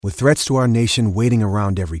With threats to our nation waiting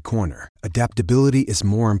around every corner, adaptability is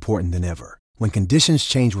more important than ever. When conditions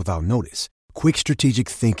change without notice, quick strategic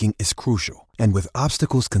thinking is crucial. And with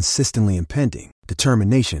obstacles consistently impending,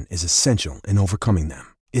 determination is essential in overcoming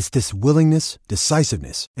them. It's this willingness,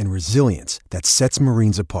 decisiveness, and resilience that sets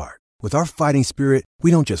Marines apart. With our fighting spirit, we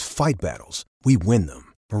don't just fight battles, we win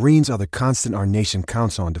them. Marines are the constant our nation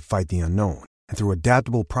counts on to fight the unknown. And through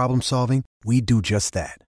adaptable problem solving, we do just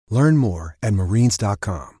that. Learn more at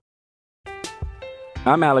marines.com.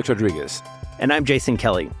 I'm Alex Rodriguez. And I'm Jason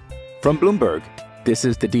Kelly. From Bloomberg, this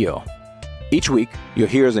is The Deal. Each week, you'll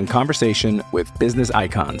hear us in conversation with business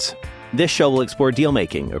icons. This show will explore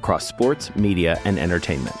deal-making across sports, media, and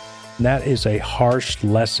entertainment. That is a harsh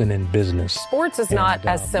lesson in business. Sports is not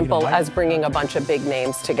as simple as bringing a bunch of big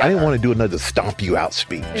names together. I didn't want to do another stomp you out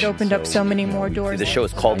speech. It opened up so many more doors. The show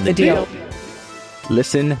is called The Deal.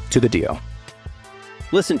 Listen to The Deal.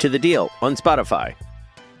 Listen to The Deal on Spotify.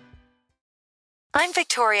 I'm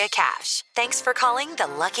Victoria Cash. Thanks for calling the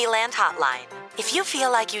Lucky Land Hotline. If you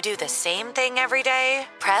feel like you do the same thing every day,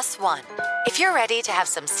 press 1. If you're ready to have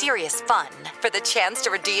some serious fun for the chance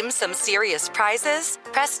to redeem some serious prizes,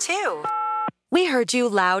 press 2. We heard you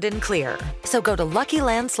loud and clear. So go to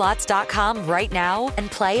LuckyLandSlots.com right now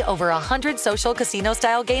and play over 100 social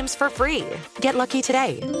casino-style games for free. Get lucky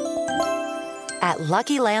today at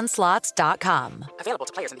LuckyLandSlots.com. Available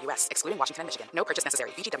to players in the U.S., excluding Washington and Michigan. No purchase necessary.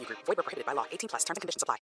 VGW Group. Void where prohibited by law. 18+. Terms and conditions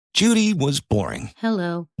apply. Judy was boring.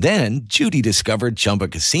 Hello. Then Judy discovered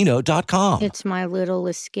ChumbaCasino.com. It's my little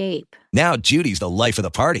escape. Now Judy's the life of the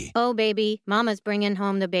party. Oh, baby, mama's bringing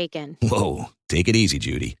home the bacon. Whoa, take it easy,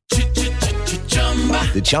 Judy.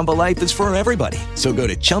 The Chumba life is for everybody. So go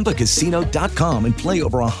to ChumbaCasino.com and play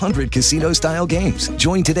over 100 casino-style games.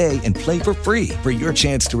 Join today and play for free for your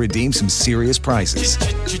chance to redeem some serious prizes.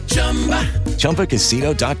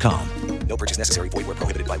 ChumbaCasino.com. No purchase necessary. Void where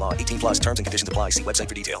prohibited by law. 18+. Terms and conditions apply. See website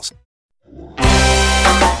for details.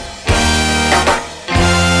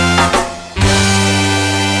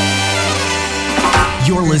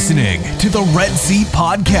 You're listening to the Red Seat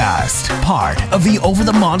Podcast, part of the Over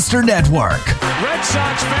the Monster Network. Red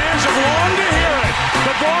Sox fans have longed to hear it.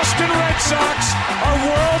 The Boston Red Sox are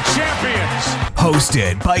world champions.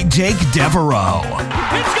 Hosted by Jake Devereaux.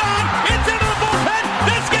 It's gone. It's into the bullpen.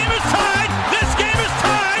 This game is tied. This game is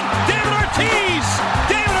tied. David Ortiz.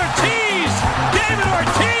 David Ortiz. David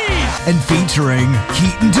Ortiz. And featuring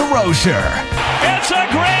Keaton DeRocher. It's a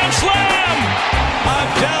grand slam.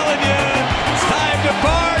 I'm telling you.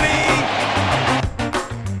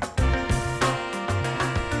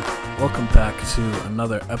 Welcome back to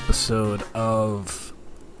another episode of,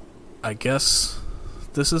 I guess,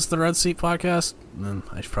 this is the Red Seat Podcast. And then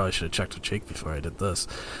I probably should have checked with Jake before I did this.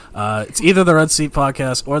 It's either the Red Seat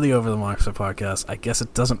Podcast or the Over the Monster Podcast. I guess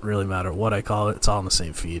it doesn't really matter what I call it. It's all in the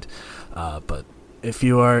same feed. But if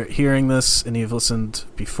you are hearing this and you've listened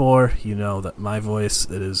before, you know that my voice,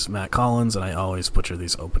 it is Matt Collins, and I always butcher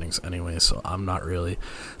these openings anyway, so I'm not really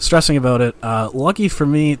stressing about it. Lucky for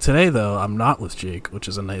me, today, though, I'm not with Jake, which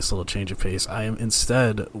is a nice little change of pace. I am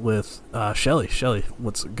instead with Shelly. Shelly,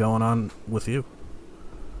 what's going on with you?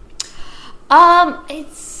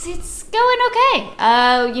 It's going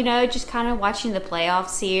okay. Just kind of watching the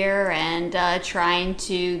playoffs here and trying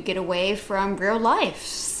to get away from real life.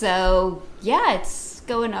 So yeah, it's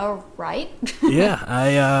going all right.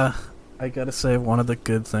 Yeah, I gotta say one of the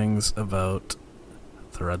good things about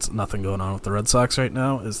the Reds, nothing going on with the Red Sox right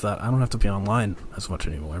now, is that I don't have to be online as much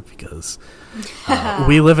anymore because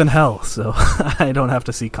we live in hell. So I don't have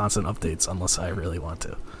to see constant updates unless I really want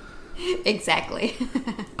to. Exactly.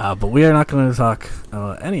 But we are not going to talk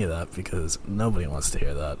any of that because nobody wants to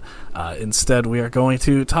hear that. Instead, we are going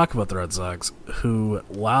to talk about the Red Sox, who,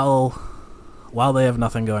 while they have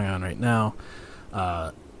nothing going on right now,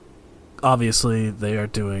 obviously they are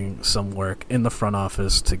doing some work in the front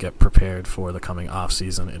office to get prepared for the coming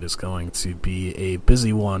offseason. It is going to be a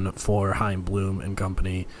busy one for Chaim Bloom and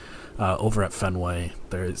company over at Fenway.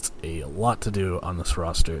 There is a lot to do on this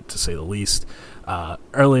roster, to say the least.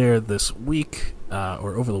 Earlier this week,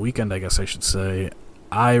 or over the weekend, I guess I should say,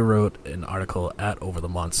 I wrote an article at Over the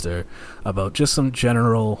Monster about just some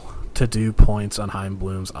general to-do points on Chaim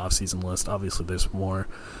Bloom's offseason list. Obviously, there's more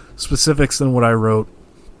specifics than what I wrote,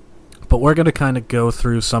 but we're going to kind of go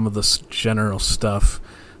through some of this general stuff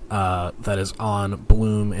that is on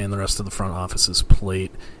Bloom and the rest of the front office's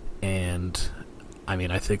plate. And, I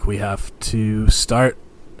mean, I think we have to start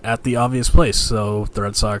at the obvious place. So, the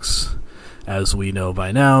Red Sox, as we know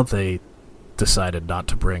by now, they decided not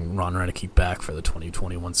to bring Ron Roenicke back for the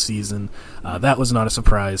 2021 season. That was not a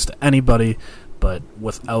surprise to anybody, but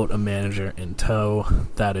without a manager in tow,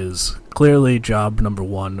 that is clearly job number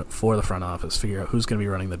one for the front office, figure out who's going to be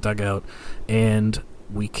running the dugout, and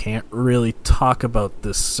we can't really talk about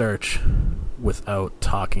this search without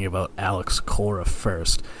talking about Alex Cora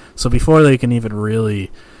first. So before they can even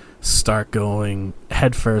really start going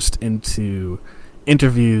headfirst into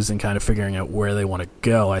interviews and kind of figuring out where they want to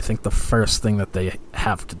go, I think the first thing that they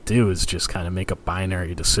have to do is just kind of make a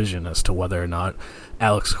binary decision as to whether or not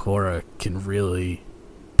Alex Cora can really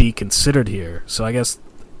be considered here. So I guess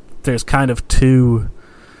there's kind of two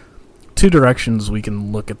directions we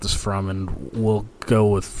can look at this from, and we'll go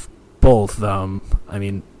with both. I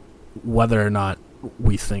mean, whether or not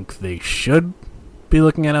we think they should be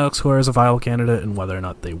looking at Alex Cora as a viable candidate and whether or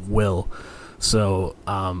not they will. So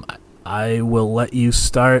I will let you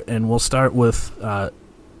start, and we'll start with,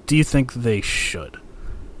 do you think they should?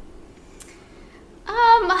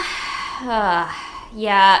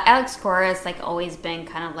 Yeah, Alex Cora has like always been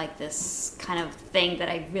kind of like this kind of thing that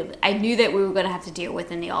I knew that we were going to have to deal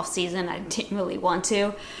with in the off season. I didn't really want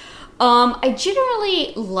to. I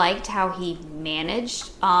generally liked how he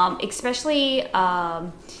managed, especially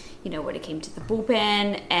when it came to the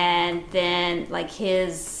bullpen, and then like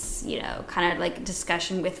his kind of like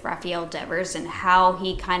discussion with Rafael Devers and how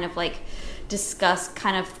he kind of like discussed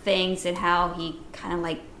kind of things and how he kind of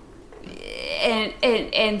like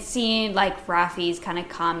and seeing like Rafi's kind of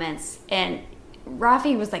comments, and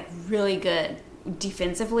Rafi was like really good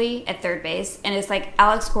defensively at third base, and it's like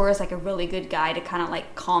Alex Cora is like a really good guy to kind of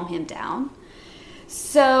like calm him down.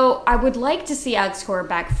 So I would like to see Alex Cora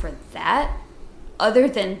back for that. Other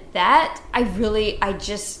than that, I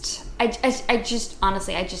just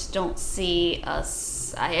don't see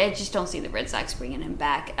us. I just don't see the Red Sox bringing him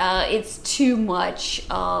back. It's too much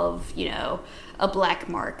of a black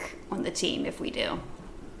mark on the team if we do.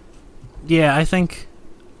 Yeah, I think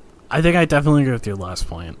I definitely agree with your last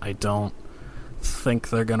point. I don't think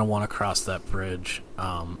they're going to want to cross that bridge.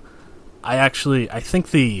 I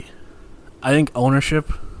think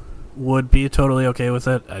ownership would be totally okay with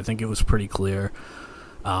it. I think it was pretty clear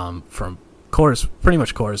from pretty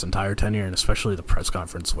much Cora's entire tenure, and especially the press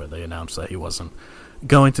conference where they announced that he wasn't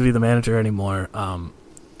going to be the manager anymore.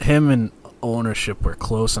 Him and ownership were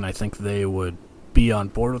close, and I think they would be on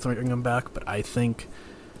board with bringing him back, but I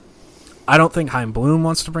don't think Chaim Bloom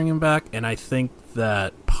wants to bring him back, and I think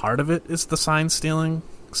that part of it is the sign stealing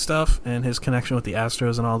stuff and his connection with the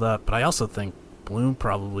Astros and all that, but I also think Bloom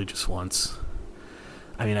probably just wants,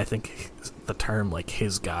 I think the term like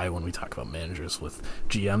his guy when we talk about managers with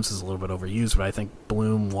GMs is a little bit overused, but I think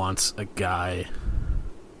Bloom wants a guy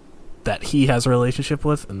that he has a relationship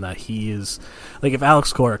with, and that he is like, if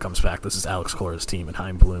Alex Cora comes back, this is Alex Cora's team, and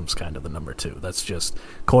Chaim Bloom's kind of the number two. That's just,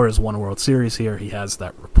 Cora's won a World Series here. He has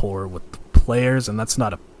that rapport with the players, and that's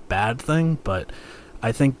not a bad thing, but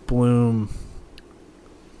I think Bloom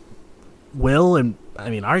will, and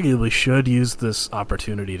arguably should, use this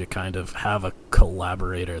opportunity to kind of have a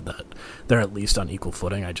collaborator that they're at least on equal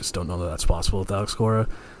footing. I just don't know that that's possible with Alex Cora.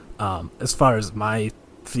 As far as my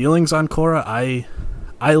feelings on Cora, I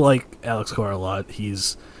like Alex Cora a lot.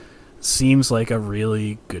 Seems like a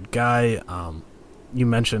really good guy. You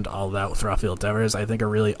mentioned all that with Rafael Devers. I think a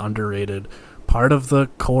really underrated part of the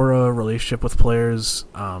Cora relationship with players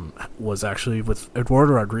was actually with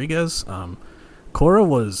Eduardo Rodriguez. Cora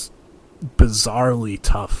was bizarrely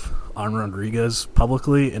tough on Rodriguez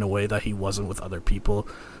publicly in a way that he wasn't with other people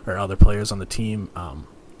or other players on the team.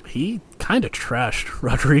 He kind of trashed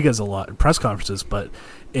Rodriguez a lot in press conferences, but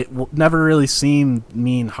it never really seemed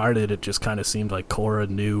mean-hearted. It just kind of seemed like Cora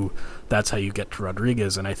knew that's how you get to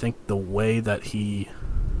Rodriguez, and I think the way that he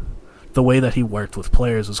worked with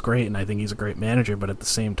players was great, and I think he's a great manager, but at the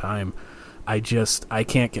same time, I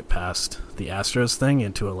can't get past the Astros thing,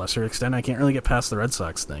 and to a lesser extent, I can't really get past the Red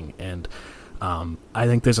Sox thing, and I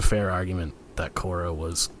think there's a fair argument that Cora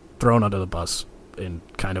was thrown under the bus and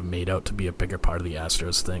kind of made out to be a bigger part of the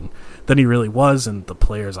Astros thing than he really was, and the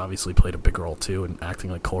players obviously played a big role too, and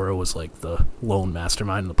acting like Cora was like the lone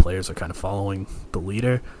mastermind and the players are kind of following the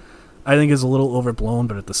leader, I think is a little overblown,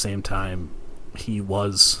 but at the same time, he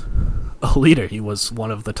was a leader. He was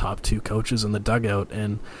one of the top two coaches in the dugout,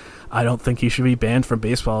 and I don't think he should be banned from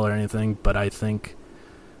baseball or anything, but I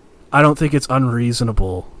don't think it's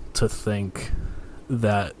unreasonable to think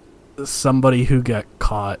that somebody who got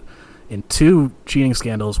caught in two cheating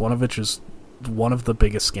scandals, one of which is one of the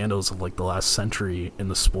biggest scandals of like the last century in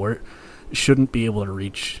the sport, shouldn't be able to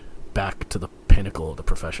reach back to the pinnacle of the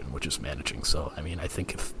profession, which is managing. So, I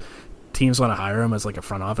think if teams want to hire him as like a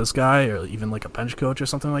front office guy or even like a bench coach or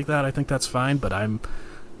something like that, I think that's fine, but I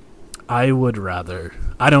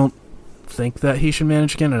don't think that he should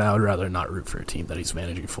manage again, and I would rather not root for a team that he's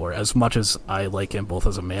managing for. As much as I like him both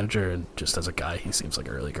as a manager and just as a guy, he seems like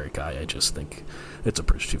a really great guy. I just think it's a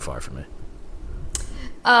bridge too far for me.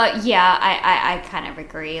 Yeah, I kind of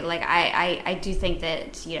agree. Like, I do think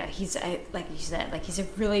that, you know, he's, like you said, like, he's a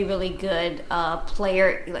really, really good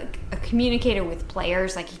player, like, a communicator with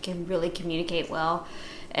players. Like, he can really communicate well.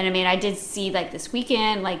 And, I mean, I did see, like, this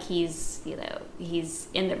weekend, like, he's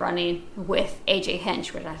in the running with AJ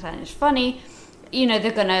Hinch, which I find is funny. You know,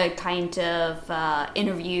 they're going to kind of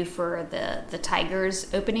interview for the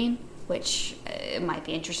Tigers opening, which might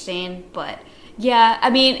be interesting. But, yeah,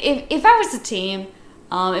 I mean, if I was a team...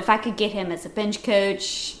 if I could get him as a bench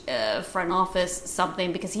coach, front office,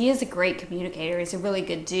 something, because he is a great communicator. He's a really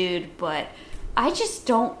good dude, but I just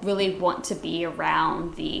don't really want to be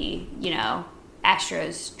around the, you know,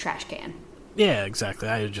 Astros trash can. Yeah, exactly.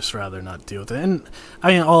 I would just rather not deal with it. And,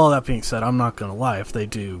 I mean, all of that being said, I'm not going to lie. If they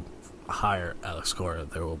do hire Alex Cora,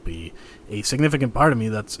 there will be a significant part of me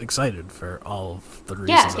that's excited for all of the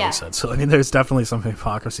reasons I said. So, I mean, there's definitely some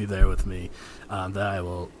hypocrisy there with me that I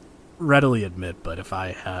will readily admit, but if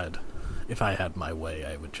I had my way,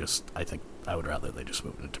 I think I would rather they just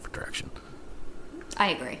move in a different direction. I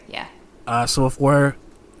agree, yeah. So if we're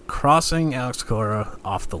crossing Alex Cora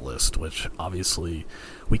off the list, which obviously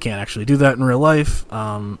we can't actually do that in real life,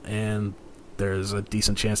 and there's a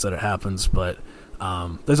decent chance that it happens, but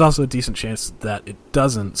there's also a decent chance that it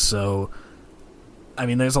doesn't, so I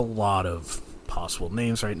mean, there's a lot of possible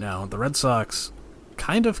names right now. The Red Sox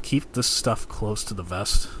kind of keep this stuff close to the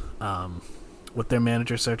vest, with their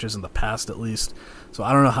manager searches in the past, at least. So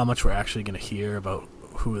I don't know how much we're actually going to hear about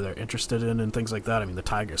who they're interested in and things like that. I mean, the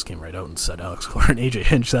Tigers came right out and said Alex Cora and AJ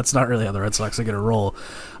Hinch. That's not really how the Red Sox are going to roll.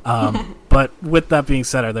 But with that being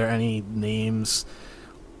said, are there any names,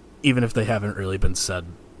 even if they haven't really been said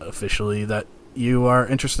officially, that you are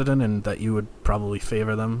interested in and that you would probably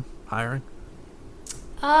favor them hiring?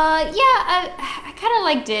 I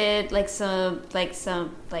kind of did some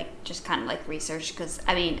just kind of like research, because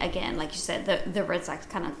I mean, again, like you said, the Red Sox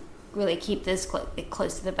kind of really keep this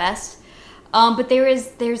close to the vest. But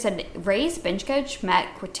there's a Rays bench coach,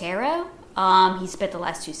 Matt Quintero. He spent the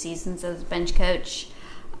last 2 seasons as a bench coach.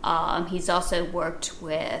 He's also worked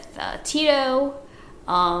with Tito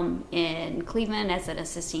in Cleveland as an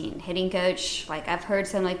assistant hitting coach. Like, I've heard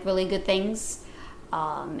some like really good things.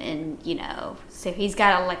 And, you know, so he's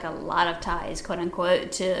got a lot of ties, quote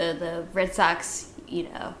unquote, to the Red Sox, you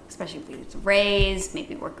know, especially with the Rays,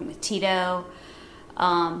 maybe working with Tito.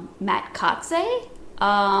 Matt Kotze,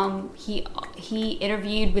 he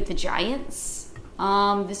interviewed with the Giants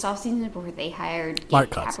this offseason before they hired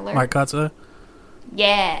Mark Kotze?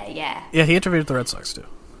 Yeah. Yeah, he interviewed with the Red Sox too.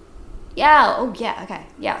 Yeah, okay.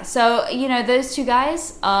 Yeah, so, you know, those 2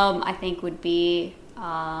 guys, I think would be...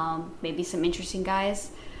 maybe some interesting guys.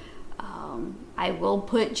 I will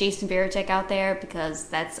put Jason Varitek out there because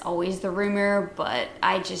that's always the rumor, but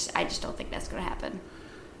I just don't think that's going to happen.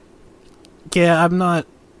 Yeah, I'm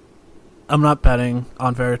not betting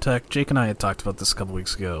on Varitek. Jake and I had talked about this a couple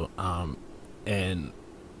weeks ago, and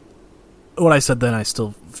what I said then I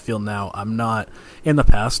still feel now. I'm not. In the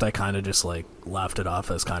past, I kind of just like laughed it off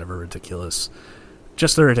as kind of a ridiculous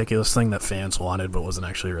thing that fans wanted but wasn't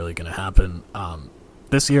actually really going to happen.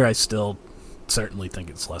 This year, I still certainly think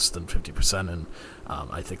it's less than 50%, and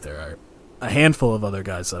I think there are a handful of other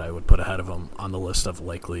guys that I would put ahead of him on the list of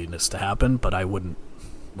likeliness to happen, but I wouldn't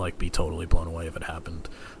be totally blown away if it happened,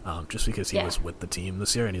 just because he was with the team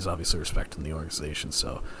this year, and he's obviously respecting the organization,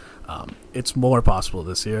 so it's more possible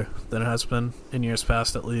this year than it has been in years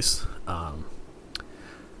past, at least.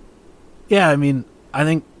 Yeah, I mean, I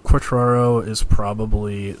think Quintero is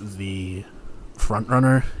probably the front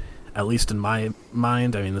runner, at least in my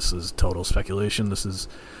mind. I mean, this is total speculation. This is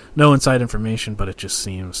no inside information, but it just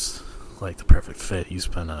seems like the perfect fit. He's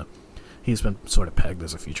been sort of pegged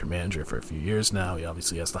as a future manager for a few years now. He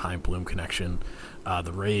obviously has the Chaim Bloom connection.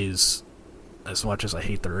 The Rays, as much as I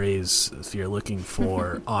hate the Rays, if you're looking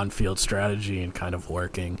for on-field strategy and kind of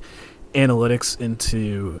working analytics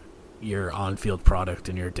into your on-field product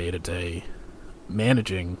and your day-to-day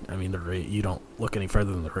managing, I mean, you don't look any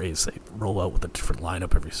further than the Rays. They roll out with a different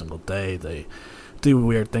lineup every single day. They do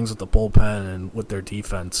weird things with the bullpen and with their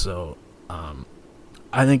defense. So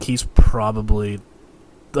I think he's probably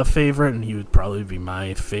the favorite, and he would probably be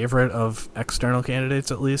my favorite of external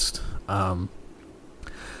candidates, at least. Another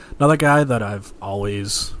guy that I've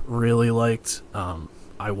always really liked,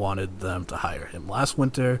 I wanted them to hire him last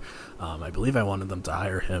winter. I believe I wanted them to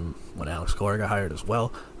hire him when Alex Cora got hired as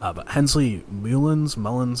well. But Hensley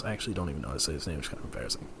Mullins, I actually don't even know how to say his name. It's kind of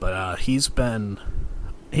embarrassing. But he's been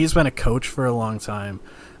he's been a coach for a long time.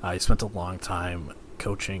 He spent a long time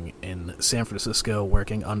coaching in San Francisco,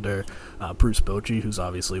 working under Bruce Bochy, who's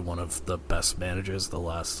obviously one of the best managers the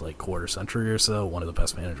last quarter century or so, one of the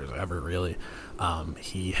best managers ever, really.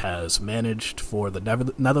 He has managed for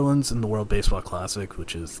the Netherlands in the World Baseball Classic,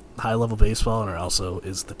 which is high-level baseball, and it also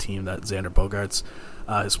is the team that Xander Bogaerts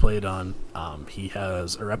has played on. He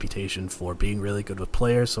has a reputation for being really good with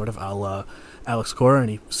players, sort of a la Alex Cora, and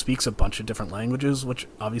he speaks a bunch of different languages, which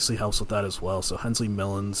obviously helps with that as well. So Hensley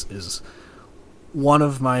Millens is one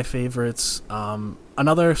of my favorites.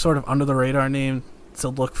 Another sort of under-the-radar name to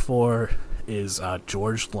look for is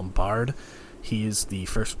George Lombard. He's the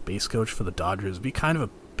first base coach for the Dodgers. It'd be kind of a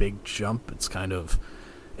big jump.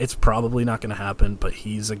 It's probably not going to happen, but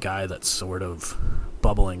he's a guy that's sort of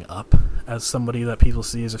bubbling up as somebody that people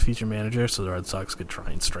see as a future manager, so the Red Sox could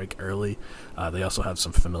try and strike early. They also have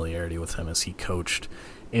some familiarity with him as he coached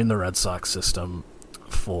in the Red Sox system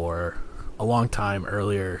for a long time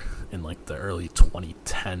earlier in the early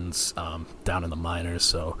 2010s down in the minors,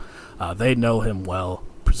 so they know him well.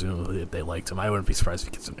 Presumably they liked him. I wouldn't be surprised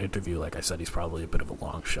if he gets an interview. Like I said, he's probably a bit of a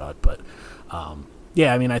long shot, but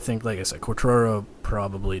yeah, I mean, I think, like I said, Quatraro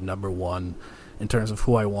probably number one in terms of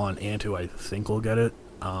who I want and who I think will get it,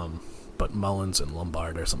 but Mullins and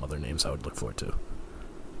Lombard are some other names I would look forward to.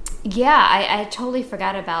 Yeah, I totally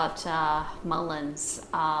forgot about Mullins.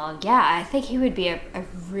 Yeah, I think he would be a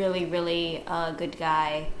really, really good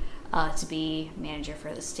guy to be manager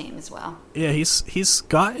for this team as well. Yeah, he's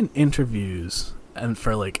gotten interviews and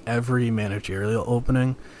for every managerial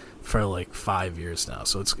opening for 5 years now.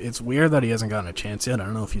 So it's weird that he hasn't gotten a chance yet. I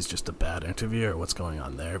don't know if he's just a bad interviewer or what's going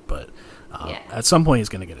on there, but at some point he's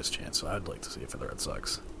going to get his chance. So I'd like to see it for the Red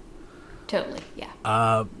Sox. Totally,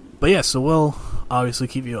 yeah. But yeah, so we'll obviously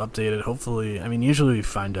keep you updated. Hopefully, I mean, usually we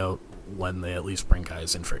find out when they at least bring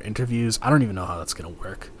guys in for interviews. I don't even know how that's going to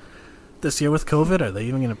work this year with COVID. Are they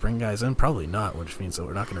even going to bring guys in? Probably not, which means that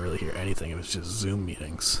we're not going to really hear anything if it's just Zoom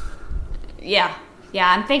meetings. Yeah,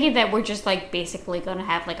 I'm thinking that we're just basically going to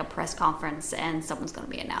have a press conference and someo's going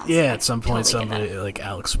to be announced. Yeah, at some point somebody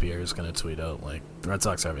Alex Spear is going to tweet out the Red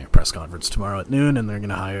Sox are having a press conference tomorrow at noon and they're going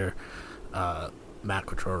to hire Matt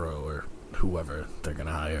Quatraro or whoever they're going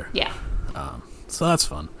to hire. Yeah. So that's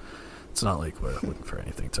fun. It's not like we're looking for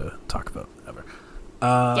anything to talk about ever.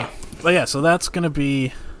 Yeah. But yeah, so that's going to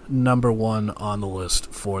be number one on the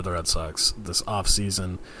list for the Red Sox this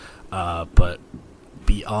offseason. But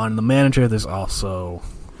beyond the manager, there's also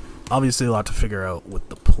obviously a lot to figure out with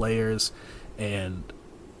the players, and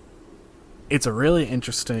it's a really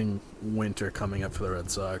interesting winter coming up for the Red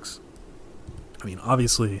Sox. I mean,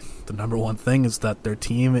 obviously, the number one thing is that their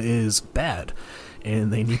team is bad,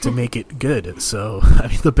 and they need to make it good. So, I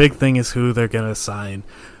mean, the big thing is who they're going to sign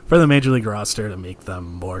for the Major League roster to make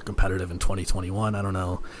them more competitive in 2021. I don't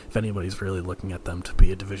know if anybody's really looking at them to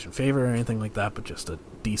be a division favorite or anything like that, but just a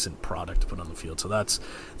decent product to put on the field. So that's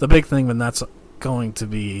the big thing, and that's going to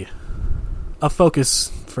be a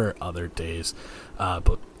focus for other days.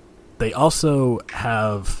 But they also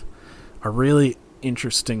have a really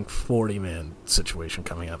interesting 40-man situation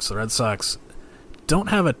coming up. So the Red Sox don't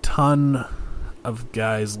have a ton of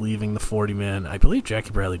guys leaving the 40-man. I believe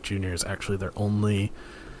Jackie Bradley Jr. is actually their only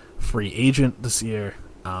free agent this year.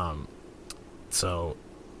 So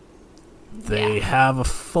they have a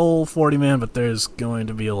full 40-man, but there's going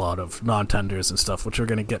to be a lot of non-tenders and stuff, which we're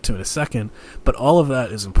going to get to in a second. But all of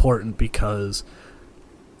that is important because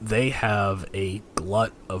they have a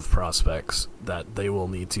glut of prospects that they will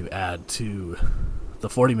need to add to the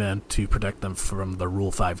 40-man to protect them from the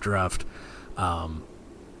Rule 5 draft.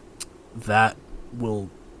 That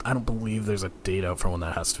will... I don't believe there's a date out for when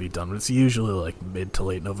that has to be done, but it's usually mid to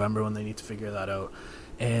late November when they need to figure that out.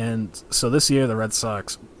 And so this year, the Red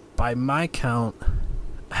Sox, by my count,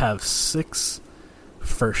 have 6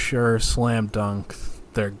 for sure slam dunk.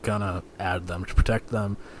 They're gonna add them to protect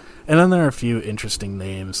them. And then there are a few interesting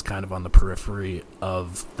names kind of on the periphery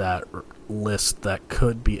of that list that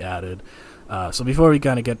could be added. So before we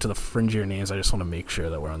kind of get to the fringier names, I just want to make sure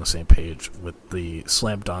that we're on the same page with the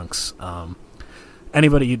slam dunks.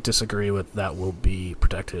 Anybody you disagree with, that will be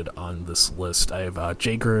protected on this list. I have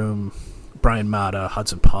Jay Groom, Brian Mata,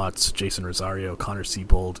 Hudson Potts, Jason Rosario, Connor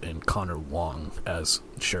Siebold, and Connor Wong as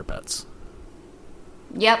sure bets.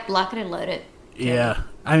 Yep, lock it and load it. Yeah,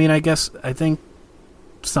 I mean, I think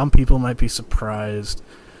some people might be surprised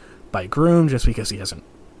by Groom just because he hasn't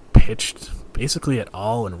pitched basically at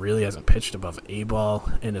all and really hasn't pitched above A-ball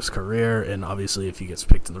in his career. And obviously if he gets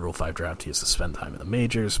picked in the Rule 5 draft, he has to spend time in the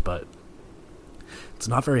majors, but it's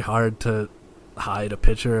not very hard to hide a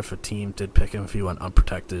pitcher if a team did pick him if he went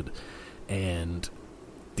unprotected. And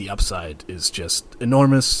the upside is just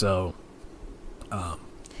enormous. So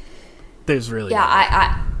there's really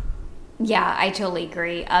I totally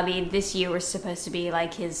agree. I mean, this year was supposed to be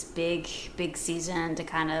like his big season to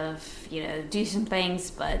kind of, do some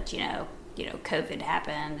things, but COVID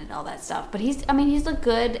happened and all that stuff. But he's looked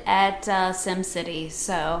good at SimCity,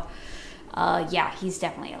 so he's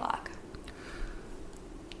definitely a lock.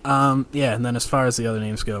 And then as far as the other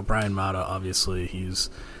names go, Brian Mata, obviously he's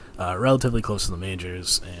relatively close to the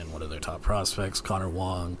majors and one of their top prospects. Connor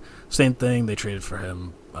Wong, same thing. They traded for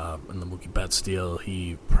him in the Mookie Betts deal.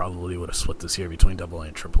 He probably would have split this year between AA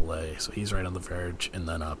and AAA, so he's right on the verge. And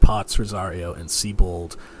then Potts, Rosario, and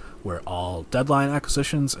Seabold were all deadline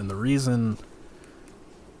acquisitions, and the reason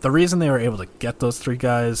they were able to get those three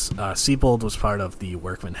guys, Seabold was part of the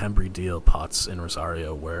Workman-Hembry deal. Potts and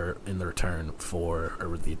Rosario were in the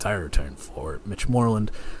the entire return for Mitch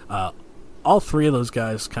Moreland. All three of those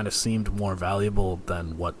guys kind of seemed more valuable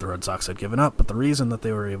than what the Red Sox had given up, but the reason that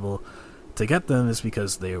they were able to get them is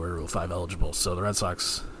because they were Rule 5 eligible. So the Red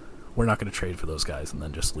Sox were not going to trade for those guys and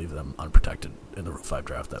then just leave them unprotected in the Rule 5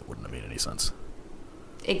 draft. That wouldn't have made any sense.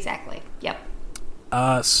 Exactly. Yep.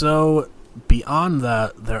 So beyond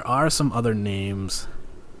that, there are some other names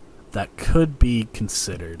that could be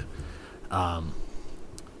considered.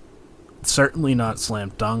 Certainly not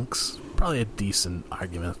slam dunks. Probably a decent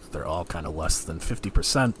argument. They're all kind of less than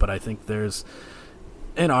 50%, but I think there's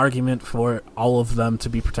an argument for all of them to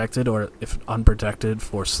be protected, or if unprotected,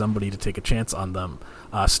 for somebody to take a chance on them.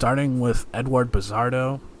 Starting with Edward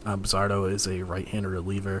Bizardo. Bizardo is a right-handed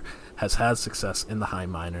reliever, has had success in the high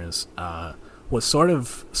minors, was sort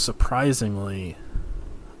of surprisingly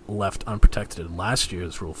left unprotected in last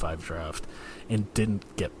year's Rule 5 draft and didn't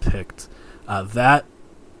get picked. That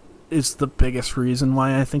is the biggest reason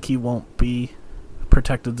why I think he won't be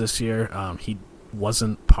protected this year. He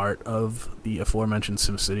wasn't part of the aforementioned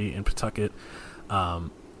SimCity in Pawtucket,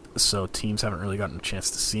 so teams haven't really gotten a chance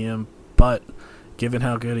to see him. But given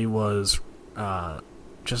how good he was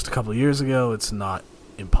just a couple of years ago, it's not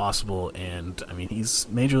impossible, and he's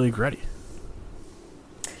major league ready.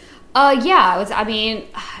 Going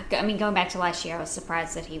back to last year, I was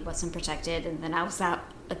surprised that he wasn't protected, and then I was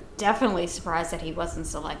definitely surprised that he wasn't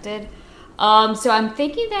selected. So I'm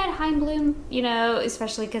thinking that Chaim Bloom,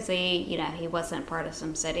 especially because he wasn't part of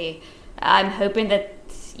SimCity, I'm hoping that,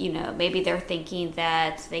 maybe they're thinking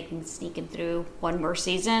that they can sneak him through one more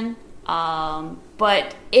season.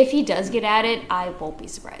 But if he does get at it, I won't be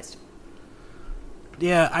surprised.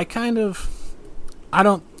 Yeah, I kind of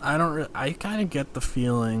get the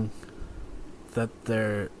feeling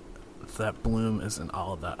that Bloom isn't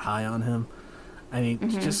all that high on him.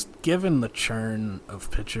 Just given the churn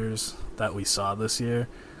of pitchers that we saw this year,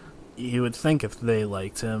 you would think if they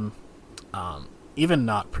liked him, even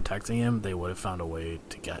not protecting him, they would have found a way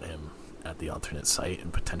to get him at the alternate site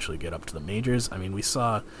and potentially get up to the majors. We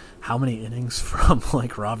saw how many innings from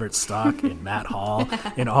Robert Stock and Matt Hall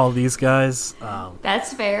and all these guys.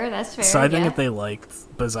 That's fair. So I think if they liked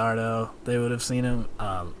Bizardo, they would have seen him.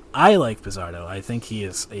 I like Bizardo. I think he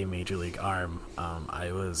is a major league arm.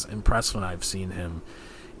 I was impressed when I've seen him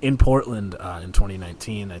in Portland in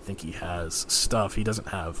 2019. I think he has stuff. He doesn't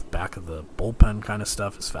have back of the bullpen kind of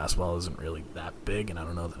stuff. His fastball isn't really that big, and I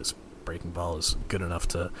don't know that his breaking ball is good enough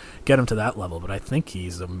to get him to that level, but I think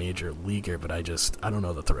he's a major leaguer, but I don't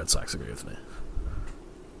know that the Red Sox agree with me.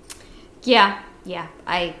 Yeah,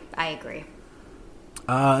 I agree.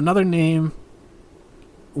 Another name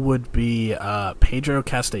would be Pedro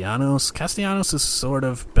Castellanos. Castellanos has sort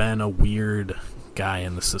of been a weird guy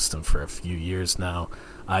in the system for a few years now.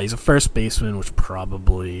 He's a first baseman, which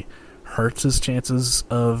probably hurts his chances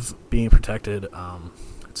of being protected.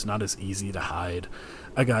 It's not as easy to hide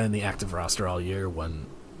a guy in the active roster all year when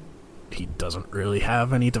he doesn't really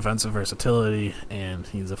have any defensive versatility, and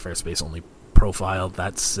he's a first base only profile.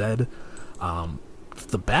 That said,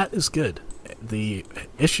 the bat is good. The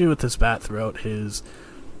issue with his bat throughout his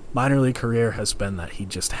minor league career has been that he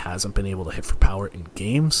just hasn't been able to hit for power in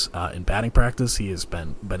games. In batting practice, he has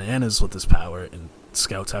been bananas with his power, and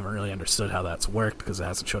scouts haven't really understood how that's worked because it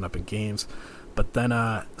hasn't shown up in games. But then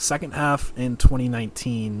second half in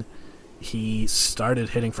 2019, he started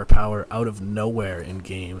hitting for power out of nowhere in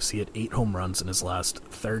games. He had 8 home runs in his last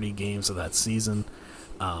 30 games of that season.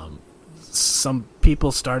 Some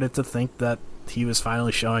people started to think that he was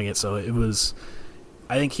finally showing it, so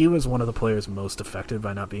I think he was one of the players most affected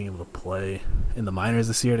by not being able to play in the minors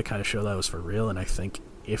this year to kind of show that was for real, and I think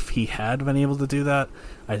if he had been able to do that,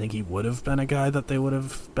 I think he would have been a guy that they would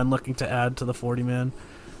have been looking to add to the 40-man.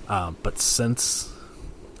 But since,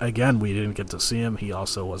 again, we didn't get to see him, he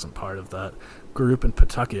also wasn't part of that group in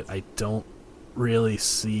Pawtucket. I don't really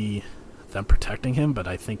see them protecting him, but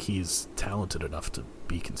I think he's talented enough to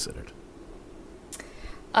be considered.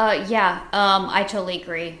 I totally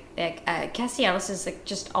agree. Castellanos has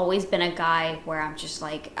just always been a guy where I'm just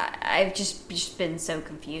like, I've just been so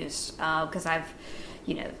confused because I've,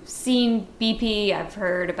 seen BP. I've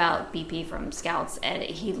heard about BP from scouts, and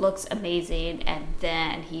he looks amazing, and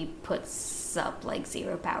then he puts up like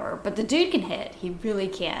zero power. But the dude can hit. He really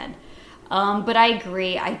can. But I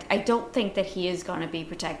agree. I don't think that he is going to be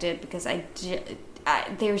protected because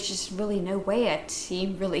there's just really no way a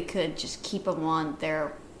team really could just keep him on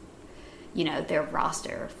their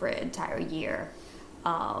roster for an entire year.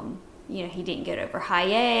 He didn't get over high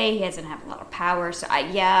A. He hasn't had a lot of power. So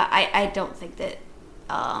I don't think that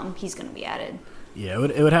he's going to be added. Yeah,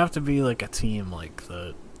 it would have to be like a team like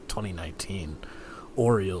the 2019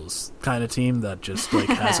 Orioles kind of team that just like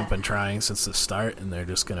hasn't been trying since the start, and they're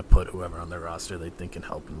just going to put whoever on their roster they think can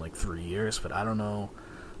help in like 3 years. But I don't know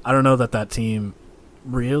that team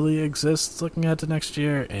really exists looking ahead to next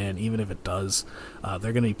year, and even if it does,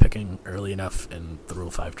 they're going to be picking early enough in the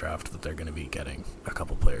Rule 5 draft that they're going to be getting a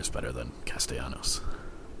couple players better than Castellanos.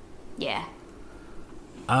 Yeah.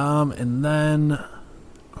 And then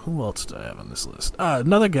who else do I have on this list?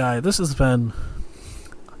 Another guy. This has been.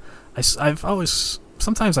 I've always.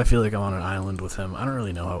 Sometimes I feel like I'm on an island with him. I don't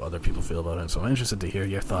really know how other people feel about him, so I'm interested to hear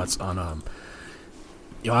your thoughts on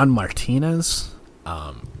Yohan Martinez.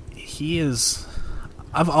 He is.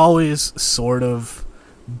 I've always sort of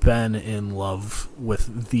been in love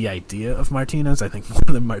with the idea of Martinez. I think more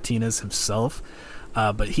than Martinez himself,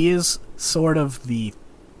 but he is sort of the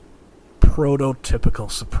prototypical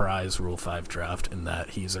surprise Rule 5 draft in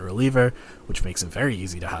that he's a reliever, which makes him very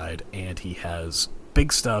easy to hide, and he has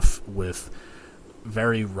big stuff with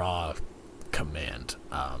very raw command.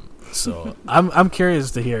 So I'm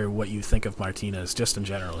curious to hear what you think of Martinez just in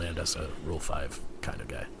general and as a Rule 5 kind of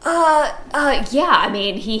guy. I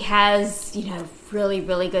mean, he has, really,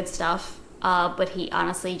 really good stuff, but he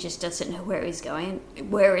honestly just doesn't know where it's going.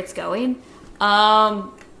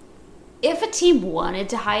 If a team wanted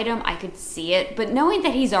to hide him, I could see it, but knowing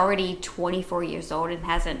that he's already 24 years old and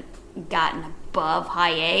hasn't gotten above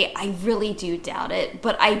high A, I really do doubt it.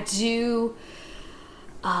 But I'm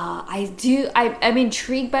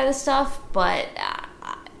intrigued by the stuff, but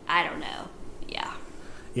I don't know.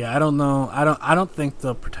 Yeah, I don't know. I don't think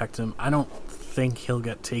they'll protect him. I don't think he'll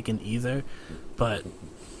get taken either. But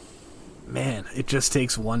man, it just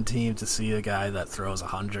takes one team to see a guy that throws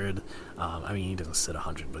 100. He doesn't sit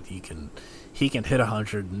 100, but he can hit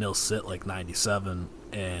 100 and he'll sit like 97.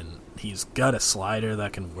 And he's got a slider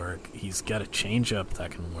that can work. He's got a changeup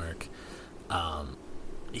that can work.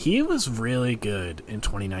 He was really good in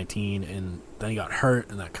 2019, and then he got hurt,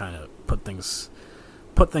 and that kind of put things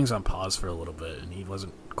on pause for a little bit, and he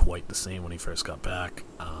wasn't quite the same when he first got back.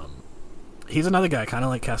 He's another guy, kind of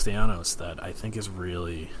like Castellanos, that I think is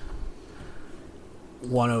really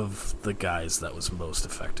one of the guys that was most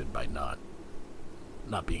affected by not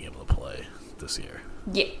being able to play this year.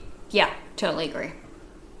 Yeah, totally agree.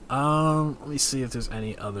 Let me see if there's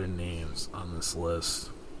any other names on this list.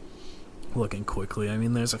 Looking quickly,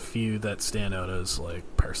 there's a few that stand out as like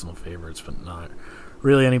personal favorites, but not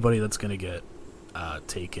really anybody that's going to get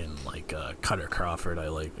taken. Like Cutter Crawford, I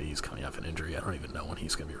like, but he's coming off an injury. I don't even know when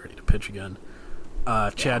he's going to be ready to pitch again.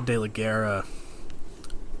 Chad De La Guerra,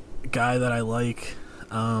 guy that I like.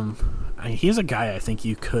 He's a guy I think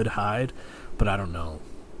you could hide, but I don't know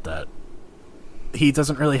that he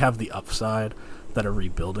doesn't really have the upside that a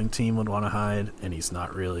rebuilding team would want to hide, and he's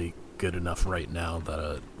not really good enough right now that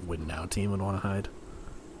a win now team would want to hide.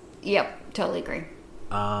 Yep, totally agree.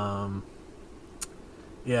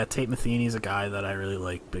 Tate Matheny's a guy that I really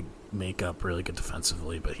like. Big makeup, really good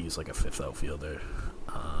defensively, but he's like a fifth outfielder.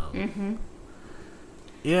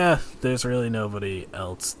 Yeah, there's really nobody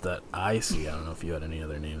else that I see. I don't know if you had any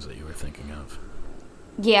other names that you were thinking of.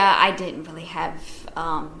 Yeah, I didn't really have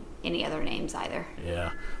any other names either.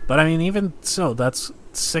 Yeah, but even so, that's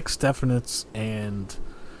 6 definites and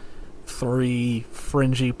 3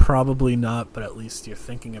 fringy, probably not, but at least you're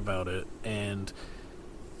thinking about it, and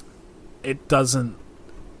it doesn't,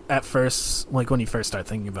 at first, like when you first start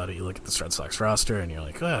thinking about it, you look at the Red Sox roster and you're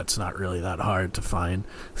like, it's not really that hard to find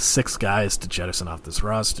 6 guys to jettison off this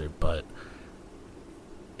roster, but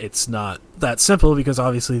it's not that simple because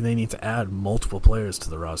obviously they need to add multiple players to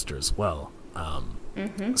the roster as well.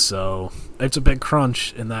 So it's a big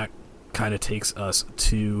crunch, and that kind of takes us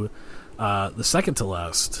to the second to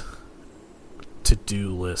last to-do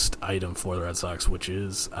list item for the Red Sox, which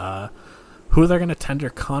is who they're going to tender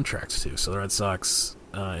contracts to. So the Red Sox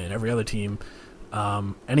and every other team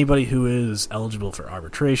Anybody who is eligible for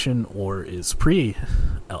arbitration or is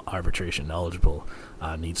pre-arbitration eligible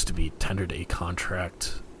needs to be tendered a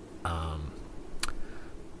contract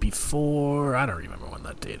before, I don't remember when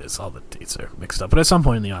that date is. All the dates are mixed up. But at some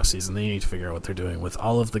point in the offseason, they need to figure out what they're doing with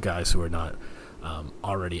all of the guys who are not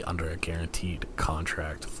already under a guaranteed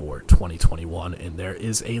contract for 2021, and there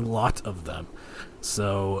is a lot of them.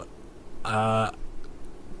 So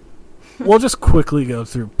we'll just quickly go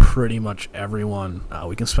through pretty much everyone.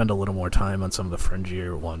 We can spend a little more time on some of the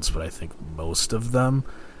fringier ones, but I think most of them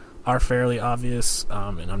are fairly obvious,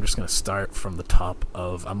 and I'm just going to start from the top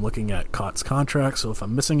of, I'm looking at Cott's contract, so if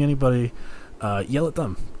I'm missing anybody, yell at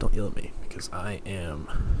them. Don't yell at me, because I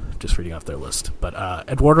am just reading off their list. But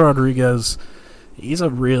Eduardo Rodriguez, he's a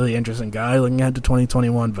really interesting guy looking ahead to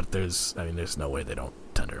 2021, but there's no way they don't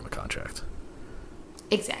tender him a contract.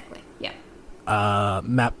 Exactly, yeah.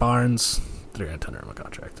 Matt Barnes, they're going to tender him a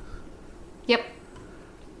contract. Yep.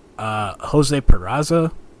 Jose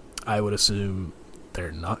Peraza, I would assume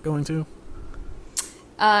they're not going to.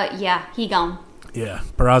 Yeah, he gone. Yeah,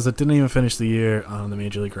 Peraza didn't even finish the year on the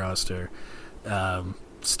Major League roster.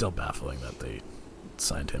 Still baffling that they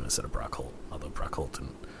signed him instead of Brock Holt, although Brock Holt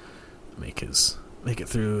didn't make it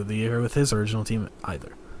through the year with his original team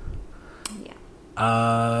either.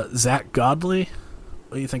 Yeah. Zach Godley,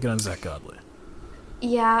 what are you thinking on Zach Godley?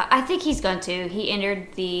 Yeah, I think he's going to. He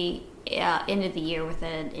entered the end of the year with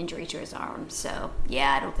an injury to his arm, so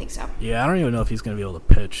yeah, I don't think so. Yeah, I don't even know if he's going to be able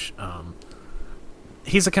to pitch.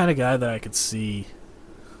 He's the kind of guy that I could see.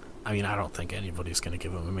 I mean, I don't think anybody's going to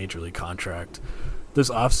give him a major league contract this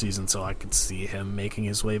offseason, so I could see him making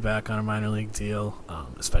his way back on a minor league deal,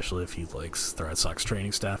 especially if he likes the Red Sox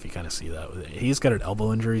training staff. You kind of see that. He's got an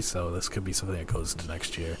elbow injury, so this could be something that goes into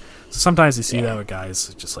next year. So sometimes you see that with guys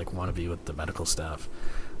that just want to be with the medical staff.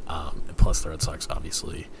 And plus, the Red Sox,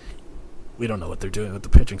 obviously, we don't know what they're doing with the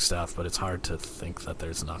pitching staff, but it's hard to think that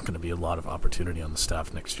there's not going to be a lot of opportunity on the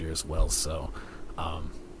staff next year as well. So,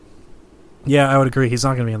 yeah, I would agree. He's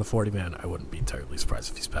not going to be on the 40-man. I wouldn't be terribly surprised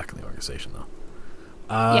if he's back in the organization, though.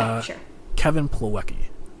 Yeah, sure. Kevin Plawecki.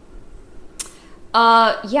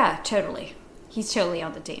 Yeah, totally. He's totally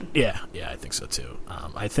on the team. Yeah, I think so too.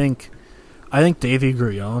 I think Davey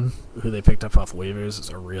Grullon, who they picked up off waivers, is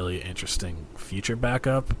a really interesting future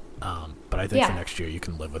backup. But I think for next year you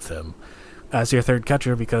can live with him as your third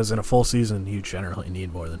catcher, because in a full season you generally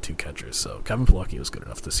need more than two catchers. So Kevin Plawecki was good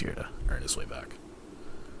enough this year to earn his way back.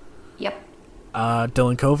 Yep.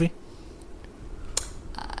 Dylan Covey.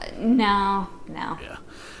 No.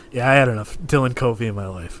 Yeah, I had enough Dylan Covey in my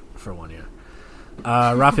life for 1 year.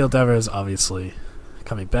 Rafael Devers, obviously,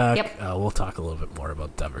 coming back. Yep. We'll talk a little bit more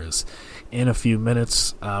about Devers in a few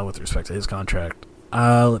minutes with respect to his contract.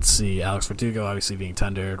 Let's see. Alex Verdugo, obviously, being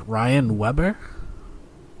tendered. Ryan Weber.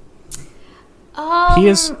 He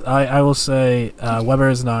is, I will say, Weber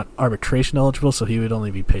is not arbitration eligible, so he would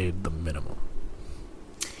only be paid the minimum.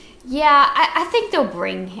 Yeah, I think they'll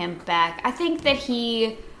bring him back. I think that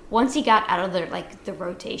once he got out of the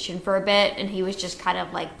rotation for a bit, and he was just kind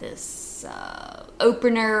of like this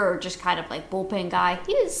opener or just kind of like bullpen guy,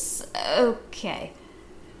 he was okay.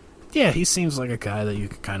 Yeah, he seems like a guy that you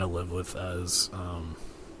could kind of live with as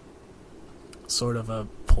sort of a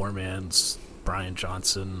poor man's Brian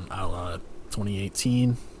Johnson a la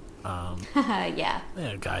 2018. Yeah,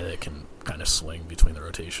 a guy that can kind of swing between the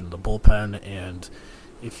rotation and the bullpen, and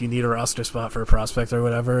if you need a roster spot for a prospect or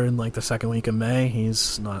whatever in the second week of May,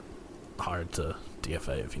 he's not hard to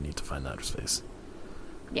DFA if you need to find that space.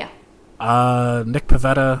 Yeah. Nick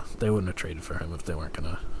Pivetta, they wouldn't have traded for him if they weren't going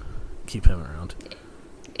to keep him around.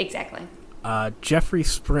 Exactly. Jeffrey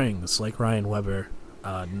Springs, like Ryan Weber,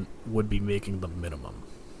 would be making the minimum.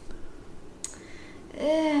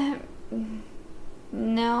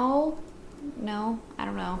 No, I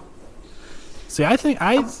don't know. See, I think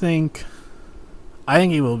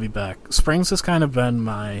he will be back. Springs has kind of been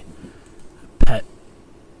my pet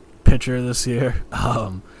pitcher this year.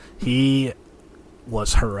 He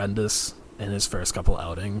was horrendous in his first couple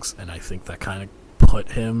outings, and I think that kind of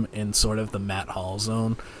put him in sort of the Matt Hall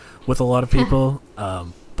zone with a lot of people.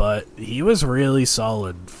 But he was really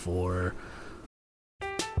solid for...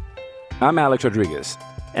 I'm Alex Rodriguez.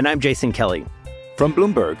 And I'm Jason Kelly. From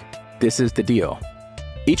Bloomberg, this is The Deal.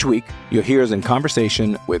 Each week, you'll hear us in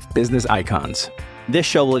conversation with business icons. This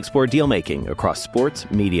show will explore deal-making across sports,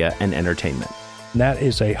 media, and entertainment. That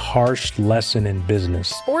is a harsh lesson in business.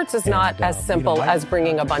 Sports is not as simple as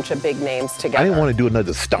bringing a bunch of big names together. I didn't want to do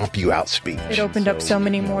another stomp you out speech. It opened up so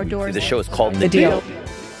many more doors. The show is called The Deal.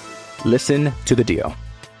 Listen to The Deal.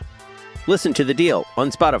 Listen to The Deal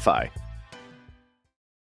on Spotify.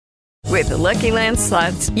 With the Lucky Land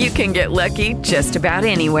Slots, you can get lucky just about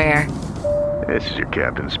anywhere. This is your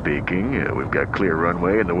captain speaking. We've got clear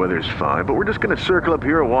runway and the weather's fine, but we're just going to circle up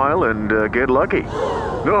here a while and get lucky.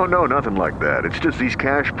 No, nothing like that. It's just these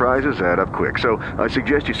cash prizes add up quick. So I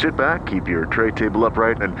suggest you sit back, keep your tray table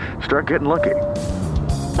upright, and start getting lucky.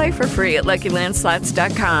 Play for free at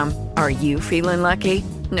LuckyLandSlots.com. Are you feeling lucky?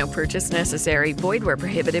 No purchase necessary. Void where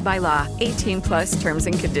prohibited by law. 18+ terms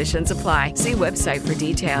and conditions apply. See website for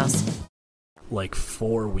details. Like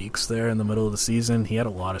 4 weeks there in the middle of the season. He had a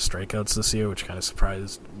lot of strikeouts this year, which kind of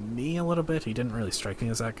surprised me a little bit. He didn't really strike me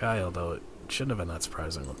as that guy, although it shouldn't have been that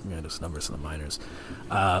surprising looking at his numbers in the minors.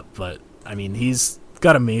 But, I mean, he's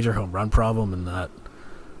got a major home run problem, and that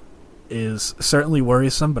is certainly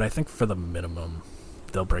worrisome, but I think for the minimum,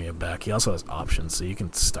 they'll bring him back. He also has options, so you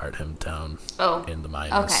can start him down in the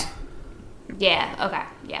minors. Okay. Yeah, okay.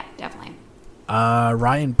 Yeah, definitely.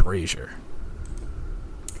 Ryan Brazier.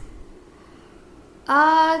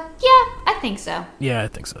 Yeah, I think so. Yeah, I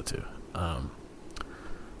think so too.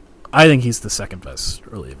 I think he's the second best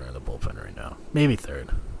reliever in the bullpen right now. Maybe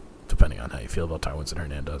third, depending on how you feel about Tarwinson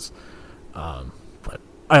Hernandez. But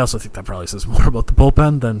I also think that probably says more about the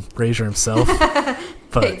bullpen than Brazier himself.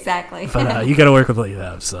 But, exactly. But you got to work with what you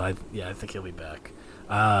have. So I think he'll be back.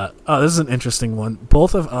 This is an interesting one.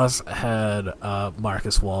 Both of us had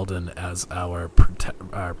Marcus Walden as our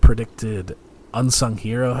predicted unsung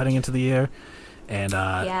hero heading into the year. And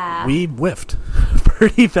we whiffed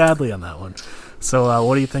pretty badly on that one. So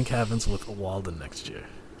what do you think happens with Walden next year?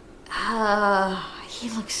 He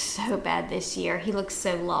looks so bad this year. He looks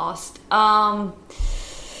so lost.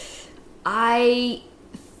 I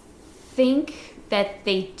think that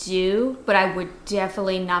they do, but I would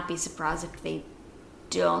definitely not be surprised if they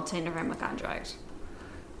don't tender him a contract.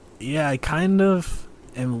 Yeah, I kind of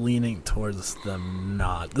am leaning towards them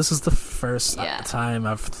not. This is the first time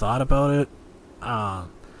I've thought about it.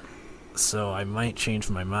 So I might change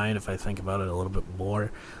my mind if I think about it a little bit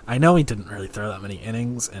more. I know he didn't really throw that many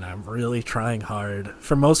innings, and I'm really trying hard.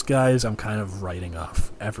 For most guys, I'm kind of writing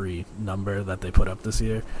off every number that they put up this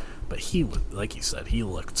year. But he, like you said, he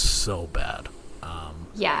looked so bad.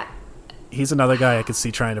 Yeah. He's another guy I could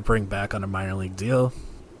see trying to bring back on a minor league deal.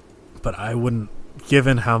 But I wouldn't,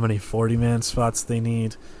 given how many 40-man spots they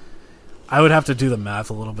need, I would have to do the math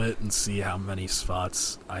a little bit and see how many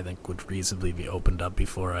spots I think would reasonably be opened up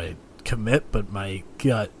before I commit, but my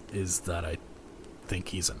gut is that I think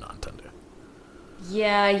he's a non-tender.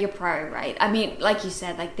 Yeah, you're probably right. I mean, like you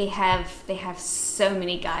said, like they have so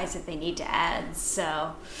many guys that they need to add,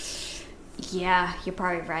 so yeah, you're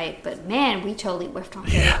probably right. But man, we totally whiffed on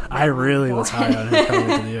him. Yeah, I really was high on him coming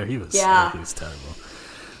into the year. He was terrible.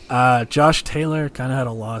 Josh Taylor kind of had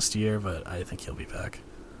a lost year, but I think he'll be back.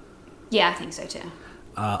 Yeah, I think so too.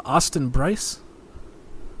 Austin Bryce?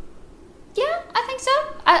 Yeah, I think so.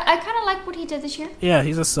 I kind of like what he did this year. Yeah,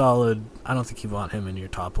 he's a solid. I don't think you want him in your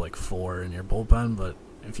top 4 in your bullpen, but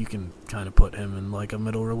if you can kind of put him in a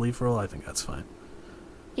middle relief role, I think that's fine.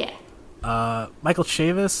 Yeah. Michael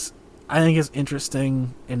Chavis, I think is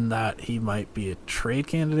interesting in that he might be a trade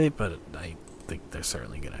candidate, but I think they're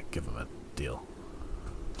certainly going to give him a deal.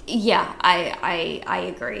 Yeah,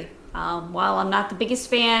 I agree. While I'm not the biggest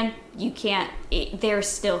fan, you can't. There's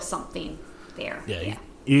still something there. Yeah.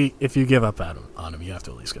 If you give up on him, you have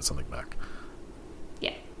to at least get something back.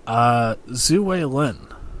 Yeah. Zhu-Wei Lin.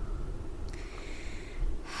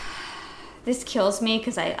 This kills me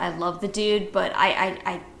because I love the dude, but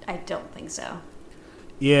I don't think so.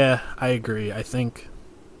 Yeah, I agree. I think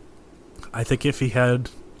if he had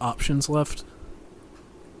options left,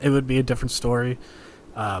 it would be a different story.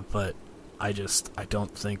 But I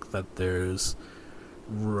don't think that there's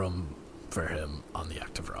room for him on the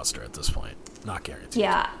active roster at this point. Not guaranteed.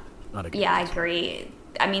 Yeah. Not a guarantee. Yeah, I agree.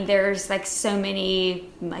 I mean, there's so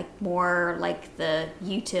many more the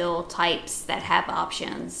util types that have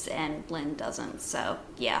options, and Lynn doesn't. So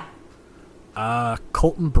yeah.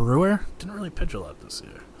 Colton Brewer didn't really pitch a lot this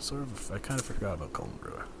year. I kind of forgot about Colton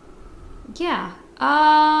Brewer. Yeah.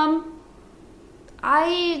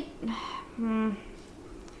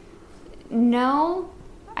 No.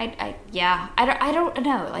 I don't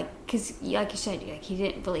know, because like you said, he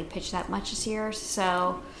didn't really pitch that much this year,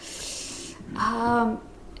 so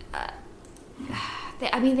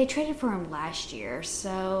they traded for him last year,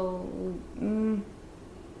 so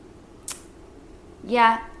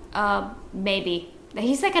maybe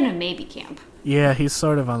he's in a maybe camp. Yeah, he's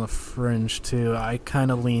sort of on the fringe too. I kind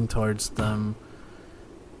of lean towards them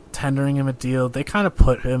tendering him a deal. They kind of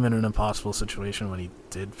put him in an impossible situation when he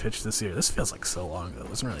did pitch this year. This feels like so long ago. It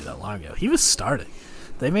wasn't really that long ago. He was starting.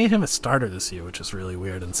 They made him a starter this year, which is really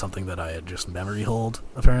weird and something that I had just memory hold,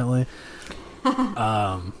 apparently.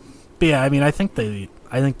 But yeah, I mean, I think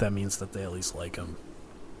that means that they at least like him.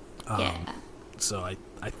 So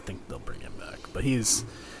I think they'll bring him back. But I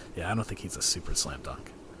don't think he's a super slam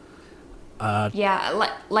dunk.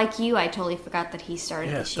 Like you, I totally forgot that he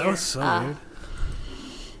started this year. That was so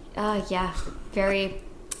weird. Yeah, very.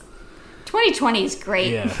 2020 is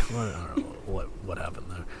great. Yeah, I don't know what happened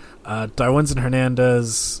there. Darwinzon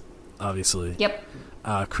Hernandez, obviously. Yep.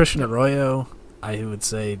 Christian Arroyo, I would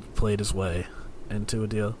say, played his way into a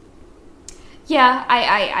deal. Yeah,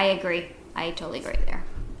 I agree. I totally agree there.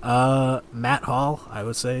 Matt Hall, I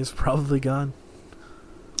would say, is probably gone.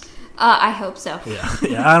 I hope so.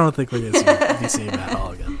 Yeah. I don't think we're going to be seeing Matt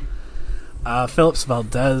Hall again. Phillips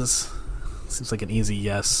Valdez seems like an easy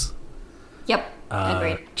yes. Yep,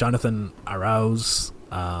 agreed. Jonathan Arauz,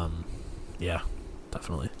 yeah,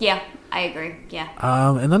 definitely. Yeah, I agree. Yeah.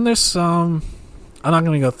 And then there's some. I'm not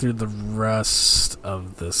going to go through the rest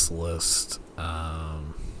of this list.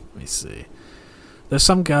 Let me see. There's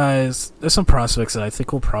some guys. There's some prospects that I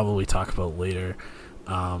think we'll probably talk about later.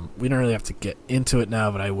 We don't really have to get into it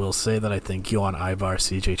now, but I will say that I think Yohan Ibar,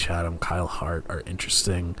 CJ Chatham, Kyle Hart are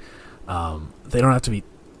interesting. They don't have to be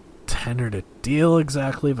tendered a deal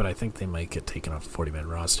exactly, but I think they might get taken off the 40-man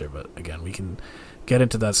roster. But again, we can get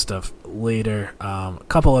into that stuff later. A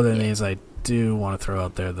couple other names I do want to throw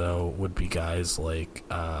out there, though, would be guys like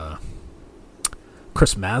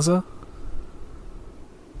Chris Mazza.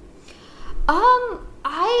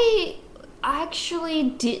 I actually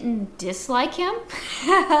didn't dislike him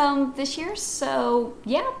this year, so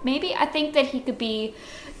yeah, maybe I think that he could be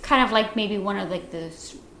kind of like maybe one of like the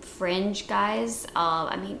fringe guys.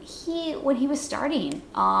 I mean, when he was starting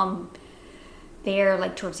there,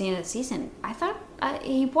 like towards the end of the season, I thought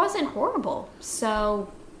he wasn't horrible.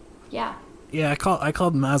 So yeah. Yeah, I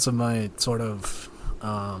called Mazza my sort of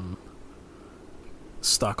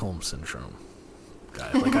Stockholm syndrome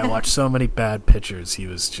guy. Like, I watched so many bad pitchers. He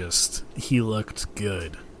looked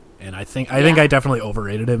good. And I think I definitely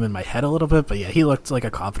overrated him in my head a little bit, but yeah, he looked like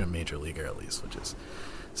a confident major leaguer at least, which is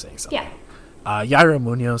saying something. Yeah. Yairo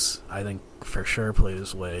Munoz, I think for sure played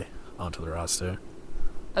his way onto the roster.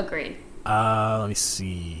 Agreed. Let me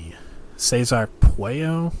see. Cesar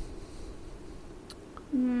Puello?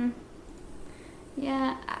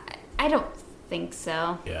 Yeah, I don't think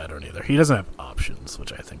so. Yeah, I don't either. He doesn't have options,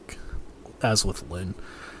 which I think, as with Lynn,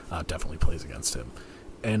 definitely plays against him.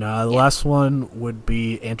 And the last one would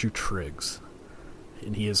be Andrew Triggs,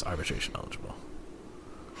 and he is arbitration eligible.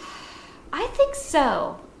 I think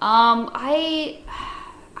so. I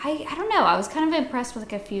don't know. I was kind of impressed with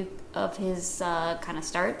like a few of his kind of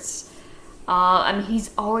starts. I mean,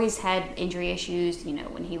 he's always had injury issues, you know,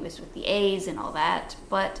 when he was with the A's and all that.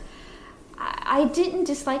 But I didn't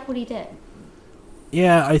dislike what he did.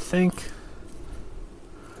 Yeah, I think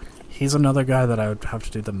he's another guy that I would have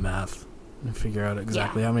to do the math and figure out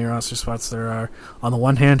exactly how many roster spots there are. On the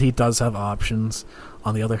one hand, he does have options.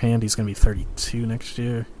 On the other hand, he's going to be 32 next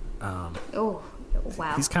year. Oh,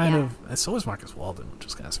 wow. He's kind of... So is Marcus Walden, which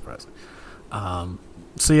is kind of surprising.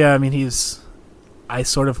 So, yeah, I mean, I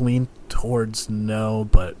sort of lean towards no,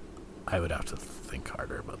 but I would have to think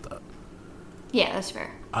harder about that. Yeah, that's fair.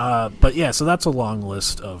 But, yeah, so that's a long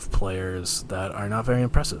list of players that are not very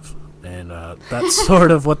impressive. And that's sort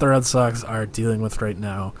of what the Red Sox are dealing with right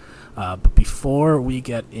now. But before we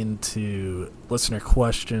get into listener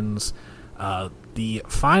questions, the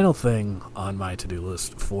final thing on my to-do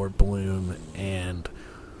list for Bloom, and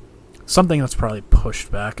something that's probably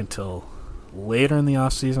pushed back until later in the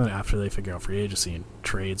offseason after they figure out free agency and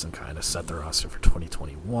trades and kind of set the roster for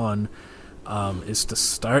 2021, is to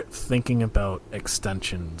start thinking about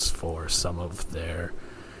extensions for some of their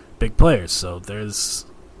big players. So there's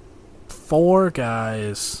 4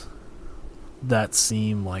 guys that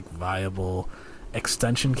seem like viable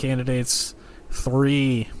extension candidates.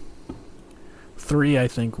 Three I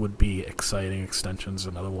think would be exciting extensions.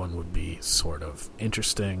 Another one would be sort of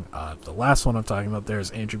interesting. The last one I'm talking about there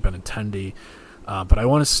is Andrew Benintendi. But I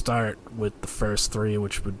want to start with the first 3,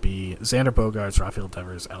 which would be Xander Bogaerts, Rafael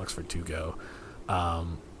Devers, Alex Verdugo.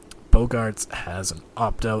 Bogaerts has an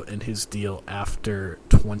opt-out in his deal after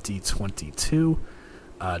 2022.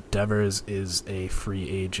 Devers is a free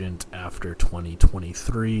agent after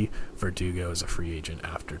 2023. Verdugo is a free agent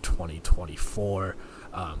after 2024.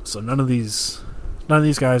 So none of these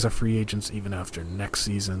guys are free agents even after next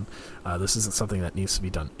season. This isn't something that needs to be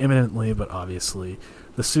done imminently, but obviously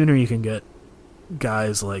the sooner you can get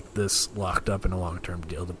guys like this locked up in a long-term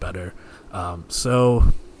deal, the better.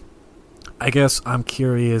 So I guess I'm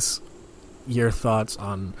curious your thoughts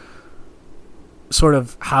on sort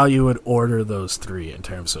of how you would order those three in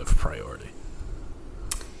terms of priority.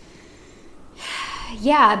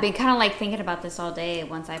 Yeah, I've been kind of like thinking about this all day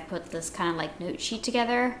once I put this kind of like note sheet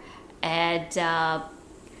together, and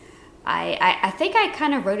I think I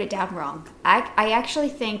kind of wrote it down wrong. I actually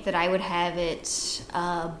think that I would have it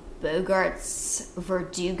Bogaerts,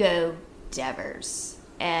 Verdugo, Devers.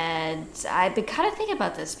 And I've been kind of thinking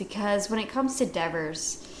about this because when it comes to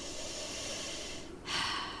Devers,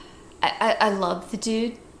 I love the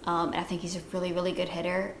dude. And I think he's a really, really good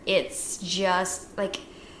hitter. It's just like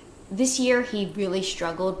this year he really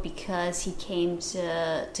struggled because he came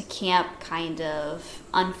to camp kind of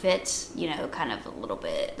unfit, kind of a little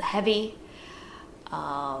bit heavy.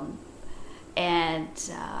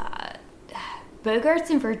 Bogaerts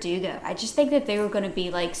and Verdugo, I just think that they were going to be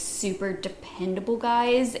like super dependable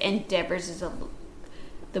guys, and Devers is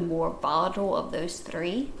the more volatile of those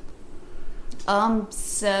three.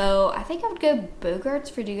 So I think I would go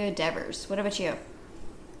Bogaerts, Verdugo, Devers. What about you?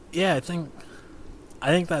 Yeah, I think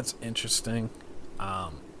that's interesting.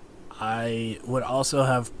 I would also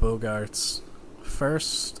have Bogaerts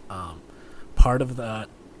first. Part of that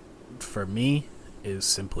for me is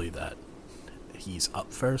simply that he's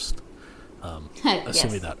up first.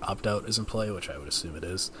 Assuming that opt-out is in play, which I would assume it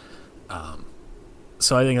is.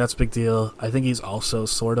 So I think that's a big deal. I think he's also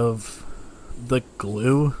sort of the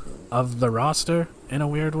glue of the roster in a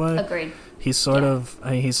weird way. Agreed. He's sort of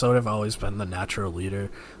always been the natural leader.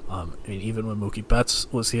 Even when Mookie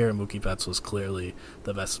Betts was here, Mookie Betts was clearly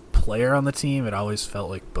the best player on the team. It always felt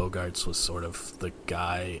like Bogaerts was sort of the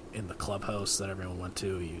guy in the clubhouse that everyone went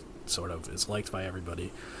to. He sort of is liked by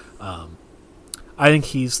everybody. I think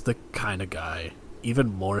he's the kind of guy,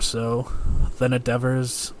 even more so than a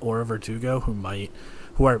Devers or a Verdugo, who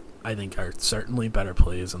I think are certainly better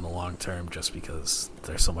plays in the long term just because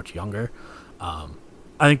they're so much younger. I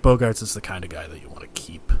think Bogaerts is the kind of guy that you want to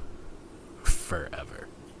keep forever.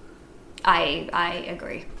 I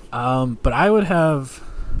agree. But I would have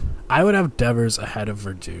Devers ahead of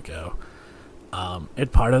Verdugo.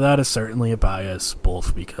 And part of that is certainly a bias,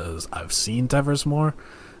 both because I've seen Devers more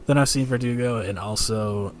than I've seen Verdugo, and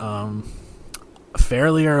also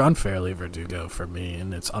fairly or unfairly Verdugo for me,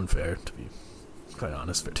 and it's unfair to be quite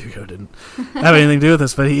honest. Verdugo didn't have anything to do with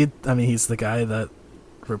this, but he's the guy that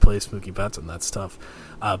replaced Mookie Betts, and that's tough.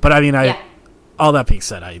 All that being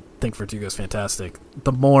said, I think Verdugo's fantastic.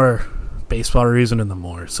 The more baseball reason and the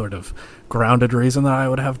more sort of grounded reason that I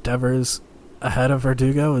would have Devers ahead of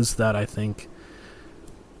Verdugo is that I think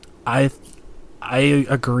I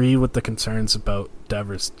agree with the concerns about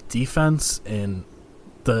Devers' defense, and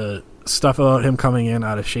the stuff about him coming in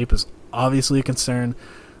out of shape is obviously a concern.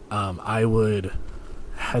 I would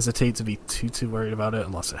hesitate to be too worried about it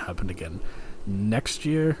unless it happened again next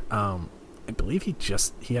year. I believe he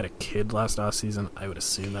had a kid last offseason. I would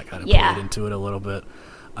assume that kind of played into it a little bit.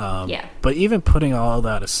 But even putting all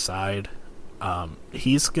that aside, I'm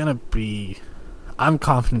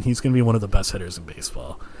confident he's going to be one of the best hitters in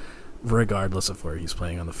baseball, regardless of where he's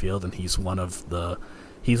playing on the field, and he's one of a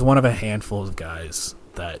handful of guys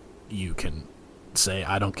that you can say,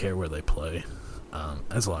 I don't care where they play,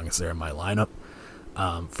 as long as they're in my lineup.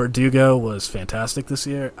 Verdugo was fantastic this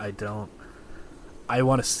year. I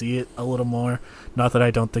want to see it a little more. Not that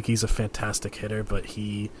I don't think he's a fantastic hitter, but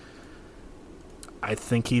I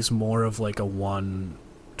think he's more of like a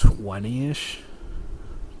 120-ish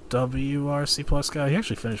WRC plus guy. He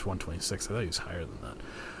actually finished 126. I thought he was higher than that.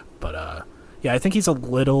 But, I think he's a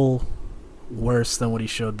little worse than what he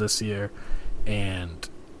showed this year. And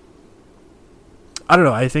I don't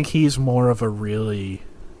know. I think he's more of a really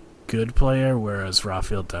good player, whereas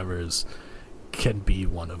Rafael Devers can be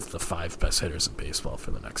one of the 5 best hitters in baseball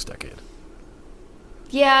for the next decade.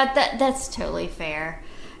 Yeah, that's totally fair.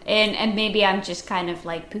 And maybe I'm just kind of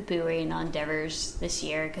like poo-pooing on Devers this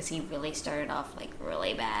year because he really started off like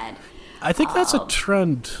really bad. I think that's a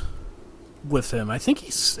trend with him. I think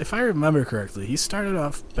if I remember correctly, he started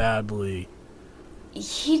off badly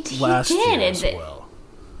last year as well.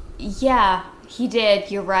 Yeah, he did.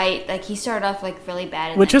 You're right. Like he started off like really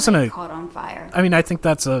bad, and which isn't caught on fire. I mean, I think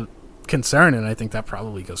that's a concern, and I think that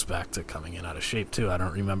probably goes back to coming in out of shape too. I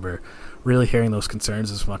don't remember really hearing those concerns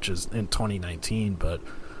as much as in 2019, but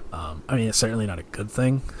it's certainly not a good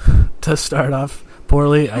thing to start off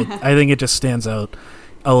poorly. I think it just stands out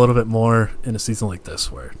a little bit more in a season like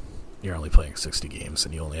this where you're only playing 60 games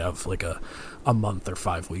and you only have like a month or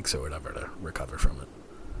 5 weeks or whatever to recover from it.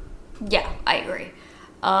 Yeah, I agree.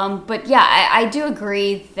 But yeah, I do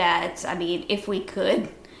agree that, if we could,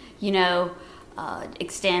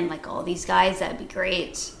 extend like all these guys, that'd be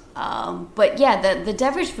great. But yeah, the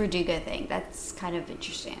Devers Verdugo thing, that's kind of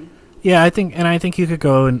interesting. Yeah, I think you could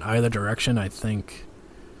go in either direction. I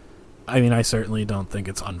certainly don't think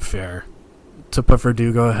it's unfair to put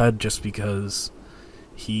Verdugo ahead just because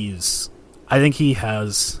I think he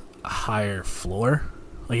has a higher floor.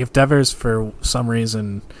 Like, if Devers, for some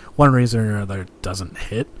reason, one reason or another, doesn't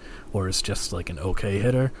hit, or is just like an okay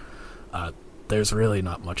hitter, there's really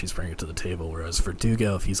not much he's bringing to the table. Whereas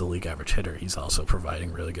Verdugo, if he's a league average hitter, he's also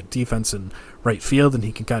providing really good defense in right field, and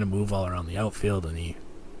he can kind of move all around the outfield, and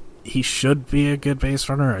he should be a good base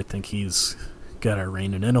runner. I think he's got to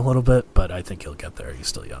rein it in a little bit, but I think he'll get there. He's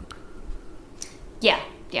still young. Yeah,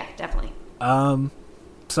 definitely.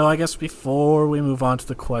 So I guess before we move on to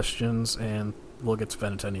the questions, and we'll get to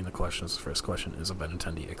Benintendi in the questions, the first question is a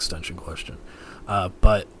Benintendi extension question.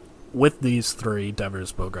 But with these three,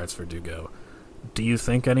 Devers, Bogaerts, Verdugo, do you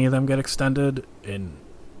think any of them get extended? And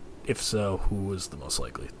if so, who is the most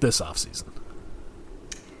likely this offseason?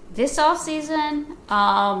 This offseason,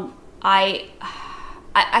 I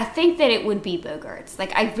think that it would be Bogaerts.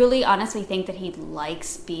 Like, I really honestly think that he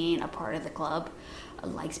likes being a part of the club,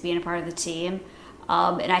 likes being a part of the team.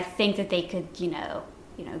 And I think that they could,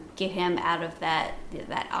 get him out of that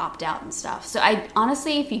opt-out and stuff. So I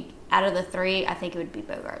honestly, if you out of the three, I think it would be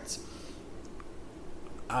Bogaerts.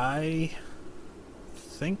 I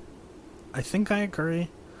think I agree.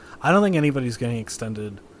 I don't think anybody's getting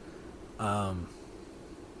extended,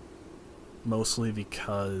 mostly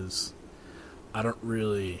because I don't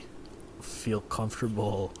really feel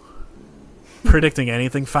comfortable predicting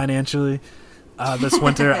anything financially this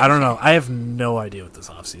winter. I don't know. I have no idea what this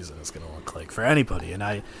offseason is going to look like for anybody. And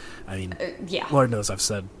I mean, Lord knows I've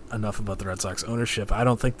said enough about the Red Sox ownership. I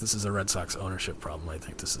don't think this is a Red Sox ownership problem. I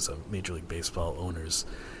think this is a Major League Baseball owner's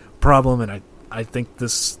problem. And I think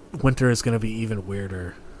this winter is going to be even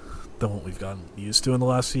weirder than what we've gotten used to in the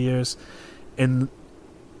last few years. And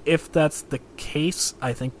if that's the case,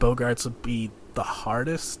 I think Bogaerts would be the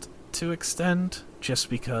hardest to extend just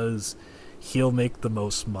because he'll make the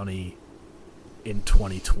most money in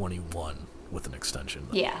 2021 with an extension.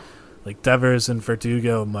 Yeah. Like Devers and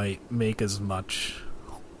Verdugo might make as much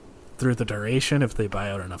through the duration if they buy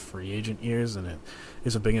out enough free agent years and it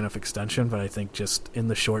is a big enough extension, but I think just in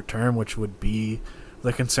the short term, which would be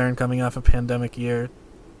the concern coming off a pandemic year,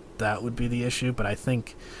 that would be the issue. But I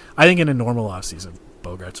think in a normal offseason,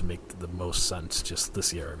 Bogaerts would make the most sense. Just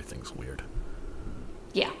this year, everything's weird.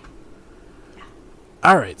 Yeah.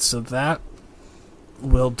 All right, so that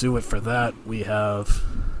will do it for that. We have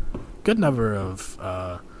a good number of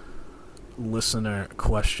listener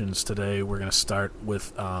questions today. We're going to start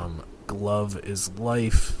with Glove is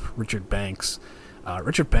Life, Richard Banks.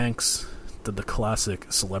 Richard Banks did the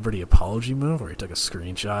classic celebrity apology move where he took a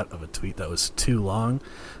screenshot of a tweet that was too long.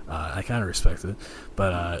 I kind of respect it.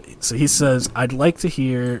 But so he says, I'd like to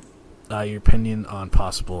hear your opinion on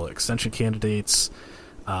possible extension candidates,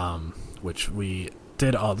 which we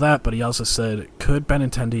did all that, but he also said, could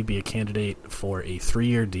Benintendi be a candidate for a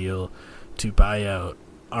 3-year deal to buy out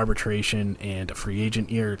arbitration and a free agent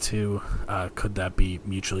year or two? Could that be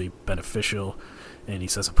mutually beneficial? And he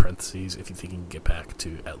says in parentheses, if you think he can get back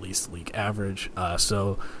to at least league average.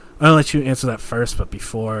 So I'll let you answer that first, but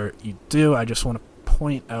before you do, I just want to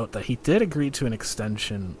point out that he did agree to an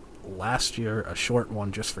extension last year, a short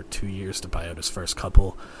one just for 2 years to buy out his first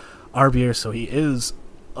couple ARB years, so he is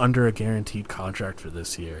under a guaranteed contract for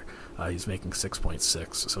this year. He's making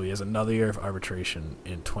 6.6, so he has another year of arbitration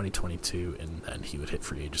in 2022, and then he would hit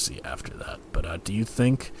free agency after that. But do you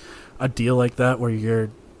think a deal like that, where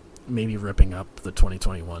you're maybe ripping up the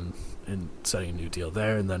 2021 and setting a new deal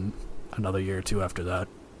there, and then another year or two after that,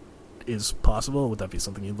 is possible? Would that be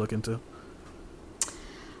something you'd look into?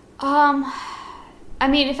 I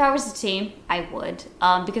mean, if I was the team, I would,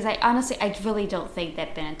 because I really don't think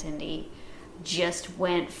that Benintendi just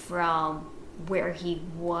went from where he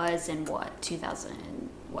was in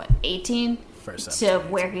 2018 to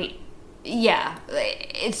where he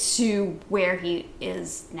it's to where he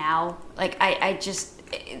is now. Like I just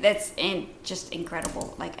that's just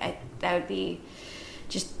incredible. Like that would be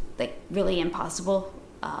just like really impossible.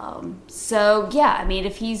 So yeah, I mean,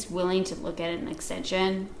 if he's willing to look at an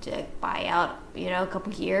extension to buy out, a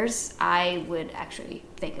couple years, I would actually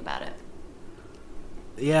think about it.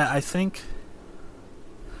 Yeah, I think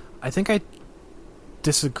I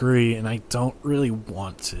disagree, and I don't really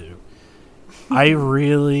want to.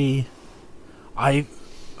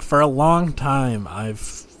 For a long time, I've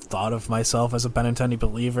thought of myself as a Benintendi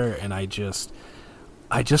believer, and I just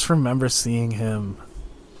remember seeing him.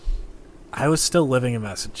 I was still living in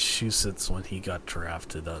Massachusetts when he got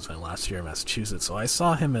drafted. That was my last year in Massachusetts, so I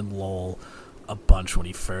saw him in Lowell a bunch when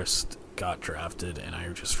he first got drafted, and I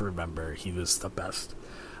just remember he was the best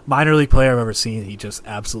minor league player I've ever seen. He just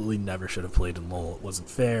absolutely never should have played in Lowell. It wasn't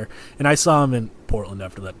fair. And I saw him in Portland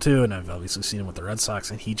after that too, and I've obviously seen him with the Red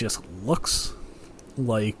Sox, and he just looks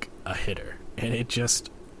like a hitter, and it just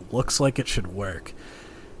looks like it should work.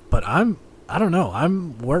 But I don't know,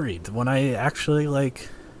 I'm worried when I actually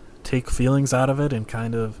take feelings out of it and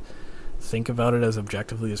kind of think about it as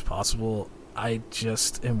objectively as possible. I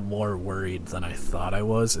just am more worried than I thought I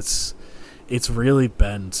was. It's really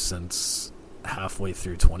been since halfway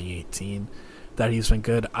through 2018 that he's been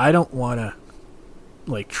good. I don't want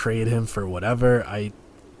to trade him for whatever. I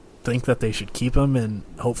think that they should keep him and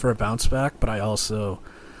hope for a bounce back, but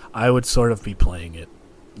I would sort of be playing it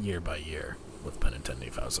year by year with Benintendi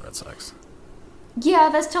if I was the Red Sox. Yeah,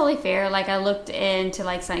 that's totally fair. I looked into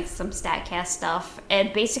some StatCast stuff,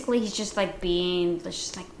 and basically he's just being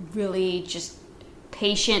really just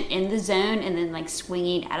patient in the zone and then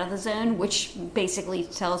swinging out of the zone, which basically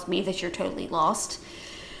tells me that you're totally lost.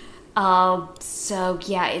 So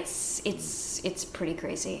yeah, it's pretty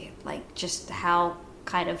crazy, just how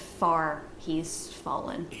kind of far he's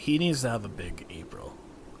fallen. He needs to have a big April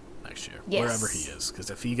next year, wherever he is, because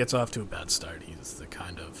if he gets off to a bad start, he's the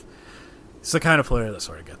kind of player that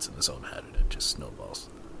sort of gets in his own head and it just snowballs.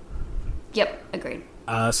 Yep, agreed.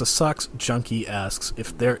 So Sox Junkie asks,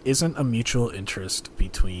 if there isn't a mutual interest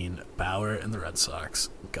between Bauer and the Red Sox,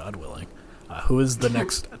 God willing, who is the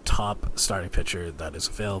next top starting pitcher that is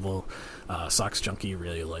available? Sox Junkie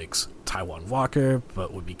really likes Taijuan Walker,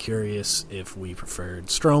 but would be curious if we preferred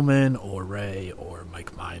Stroman or Ray or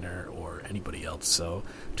Mike Minor or anybody else. So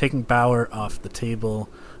taking Bauer off the table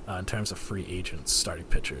in terms of free agents, starting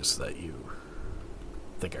pitchers that you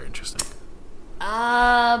think are interesting.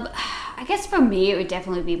 I guess for me it would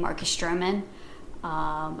definitely be Marcus Stroman.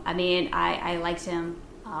 I liked him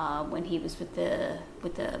when he was with the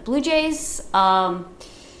Blue Jays.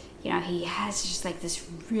 He has just this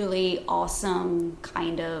really awesome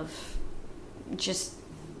kind of just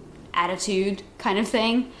attitude kind of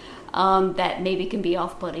thing that maybe can be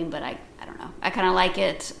off-putting, but I don't know. I kind of like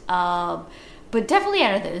it. But definitely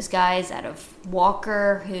out of those guys, out of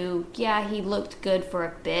Walker, who, he looked good for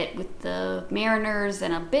a bit with the Mariners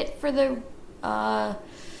and a bit for the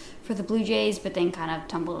Blue Jays, but then kind of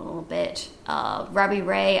tumbled a little bit. Robbie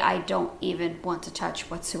Ray, I don't even want to touch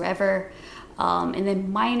whatsoever. And then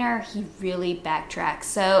Minor, he really backtracks.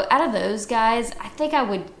 So out of those guys, I think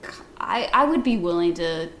I would be willing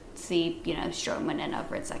to see, Stroman in a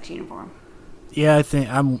Red Sox uniform. Yeah, I think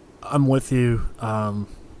I'm with you.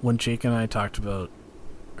 When Jake and I talked about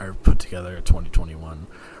or put together a 2021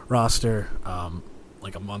 roster, a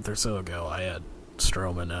month or so ago, I had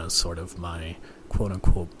Stroman as sort of my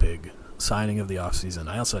quote-unquote big signing of the offseason.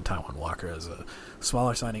 I also had Taijuan Walker as a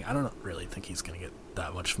smaller signing. I don't really think he's going to get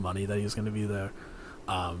that much money that he's going to be there.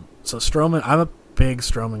 So Stroman, I'm a big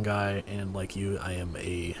Stroman guy, and like you, I'm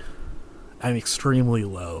extremely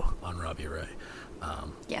low on Robbie Ray.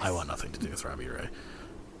 I want nothing to do with Robbie Ray.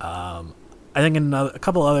 I think a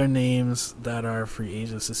couple other names that are free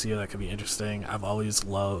agents this year that could be interesting. I've always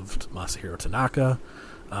loved Masahiro Tanaka,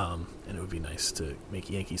 and it would be nice to make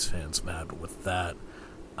Yankees fans mad with that.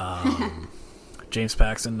 James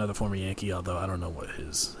Paxton, another former Yankee, although I don't know what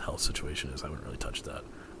his health situation is. I wouldn't really touch that.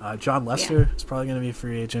 John Lester is probably going to be a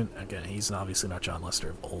free agent. Again, he's obviously not John Lester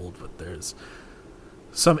of old, but there's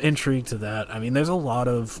some intrigue to that. I mean, there's a lot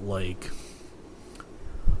of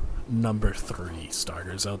number 3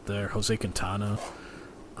 starters out there. Jose Quintana,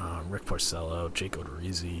 Rick Porcello, Jake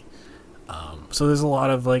Odorizzi. So there's a lot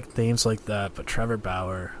of names like that, but Trevor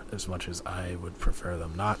Bauer, as much as I would prefer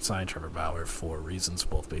them not sign Trevor Bauer for reasons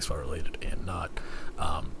both baseball related and not,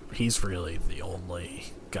 he's really the only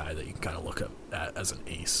guy that you can kind of look at as an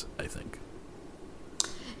ace, I think.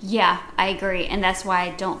 Yeah, I agree, and that's why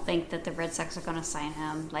I don't think that the Red Sox are going to sign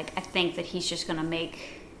him. I think that he's just going to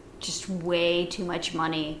make just way too much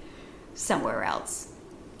money somewhere else.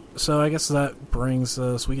 So I guess that brings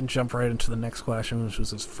us, we can jump right into the next question, which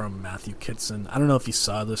was from Matthew Kitson. I don't know if you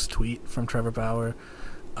saw this tweet from Trevor Bauer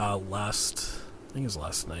I think it was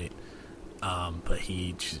last night, but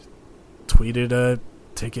he tweeted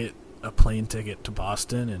a plane ticket to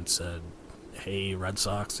Boston and said, "Hey Red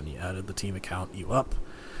Sox," and he added the team account "you up."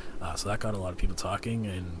 So that got a lot of people talking,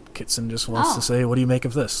 and Kitson just wants to say, what do you make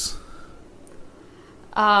of this?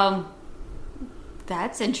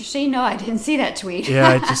 That's interesting. No, I didn't see that tweet.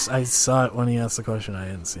 Yeah, I saw it when he asked the question. I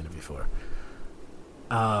hadn't seen it before.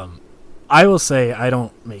 I will say I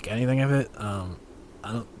don't make anything of it.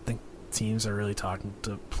 I don't think teams are really talking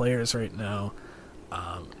to players right now.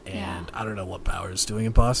 I don't know what Bauer's doing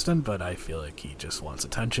in Boston, but I feel like he just wants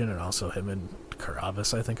attention, and also him and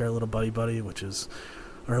Karavis, I think, are a little buddy-buddy, which is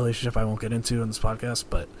a relationship I won't get into in this podcast,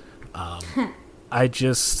 but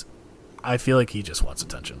I feel like he just wants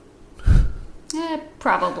attention.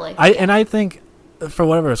 Probably. I think, for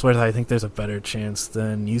whatever it's worth, I think there's a better chance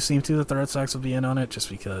than you seem to that the Red Sox will be in on it, just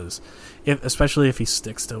because, especially if he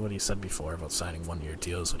sticks to what he said before about signing 1-year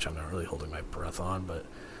deals, which I'm not really holding my breath on, but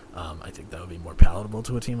I think that would be more palatable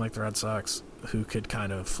to a team like the Red Sox, who could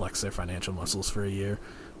kind of flex their financial muscles for a year.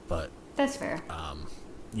 But that's fair.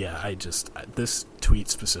 Yeah, this tweet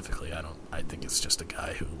specifically, I think it's just a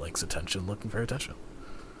guy who likes attention, looking for attention.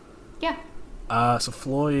 Yeah. So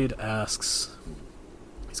Floyd asks,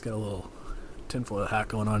 he's got a little tinfoil hat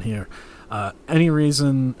going on here. Any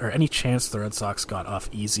reason or any chance the Red Sox got off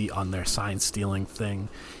easy on their sign stealing thing,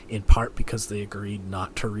 in part because they agreed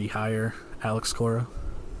not to rehire Alex Cora?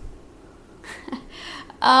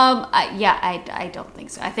 I don't think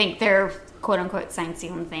so. I think their quote unquote sign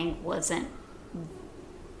stealing thing wasn't,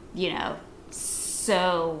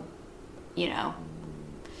 so,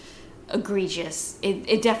 egregious.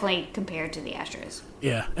 It definitely compared to the Astros.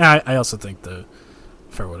 Yeah, I also think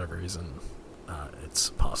for whatever reason, it's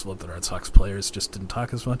possible that the Red Sox players just didn't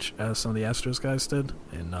talk as much as some of the Astros guys did,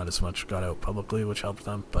 and not as much got out publicly, which helped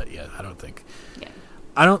them. But yeah, I don't think,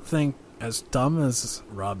 as dumb as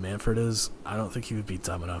Rob Manfred is, I don't think he would be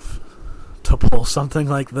dumb enough to pull something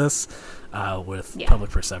like this with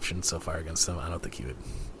public perception so far against him. I don't think he would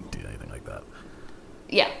do anything like that.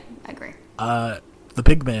 Yeah, I agree. The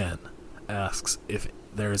big man asks, if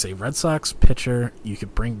there is a Red Sox pitcher you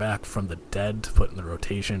could bring back from the dead to put in the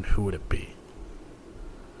rotation, who would it be?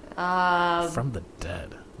 From the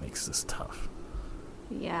dead makes this tough.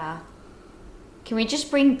 Yeah. Can we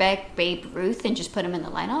just bring back Babe Ruth and just put him in the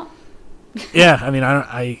lineup? Yeah, I mean,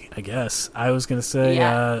 I guess I was gonna say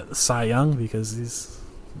Cy Young, because he's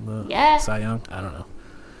the Cy Young. I don't know.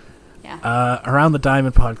 Yeah. Around the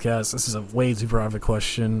Diamond podcast, this is a way too broad of a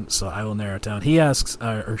question, so I will narrow it down. He asks,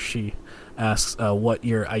 or she asks, what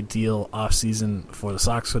your ideal off-season for the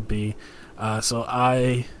Sox would be. So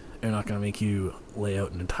I am not going to make you lay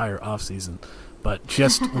out an entire off-season, but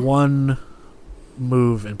just one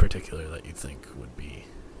move in particular that you think would be,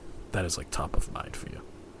 that is like top of mind for you.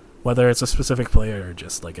 Whether it's a specific player or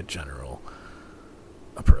just like a general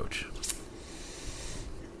approach.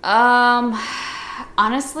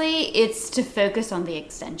 Honestly, it's to focus on the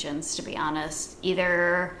extensions, to be honest.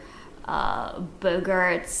 Either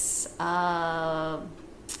Bogarts,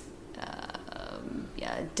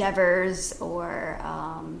 Devers, or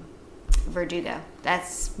Verdugo.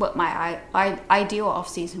 That's what my ideal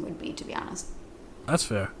offseason would be, to be honest. That's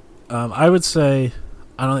fair. I would say,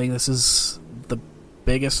 I don't think this is the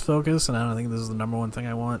biggest focus, and I don't think this is the number one thing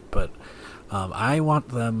I want, but I want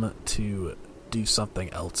them to do something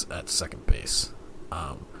else at second base.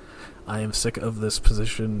 I am sick of this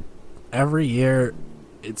position. Every year,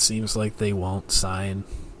 it seems like they won't sign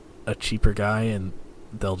a cheaper guy, and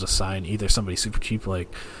they'll just sign either somebody super cheap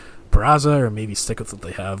like Peraza, or maybe stick with what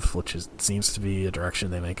they have, which seems to be a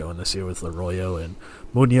direction they may go in this year with Arroyo and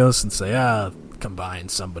Munoz, and say, combine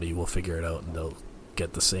somebody, we'll figure it out, and they'll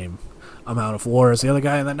get the same amount of WAR as the other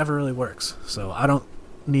guy, and that never really works. So I don't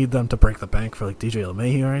need them to break the bank for like DJ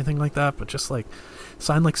LeMahieu or anything like that, but just like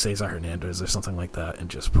sign like Cesar Hernandez or something like that, and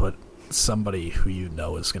just put somebody who you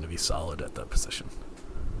know is going to be solid at that position.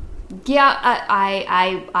 Yeah,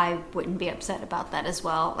 I wouldn't be upset about that as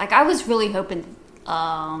well. Like, I was really hoping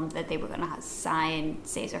that they were going to sign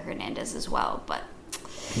Cesar Hernandez as well, but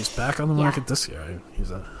he's back on the market this year.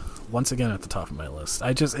 He's once again at the top of my list.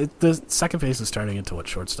 The second base is turning into what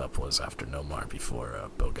shortstop was after Nomar before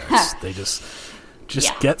Bogarts. They just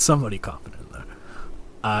get somebody confident in there.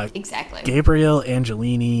 Exactly. Gabriel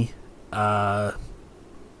Angelini. I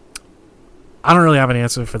don't really have an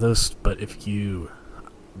answer for this, but if you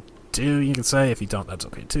do, you can say. If you don't, that's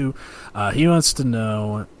okay too. He wants to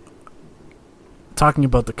know, talking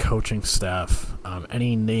about the coaching staff,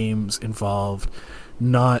 any names involved,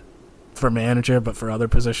 not for manager, but for other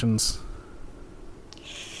positions?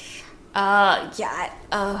 Sorry,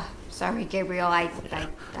 Gabriel, I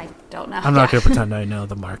don't know. I'm not going to pretend I know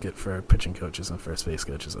the market for pitching coaches and first base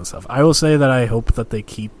coaches and stuff. I will say that I hope that they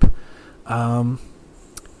keep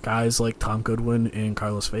guys like Tom Goodwin and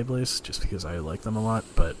Carlos Fables, just because I like them a lot,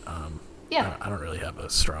 but I don't really have a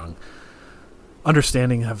strong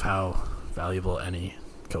understanding of how valuable any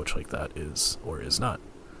coach like that is or is not.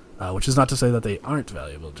 Which is not to say that they aren't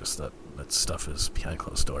valuable, just that stuff is behind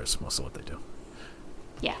closed doors, most of what they do.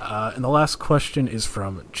 Yeah. And the last question is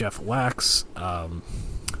from Jeff Wax.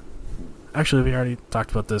 Actually, we already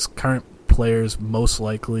talked about this. Current players most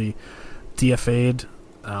likely DFA'd.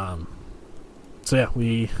 So yeah,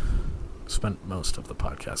 we spent most of the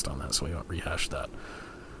podcast on that, so we won't rehash that.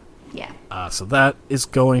 Yeah. So that is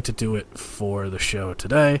going to do it for the show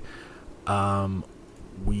today.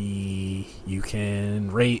 You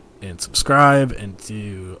can rate and subscribe and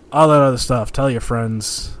do all that other stuff. Tell your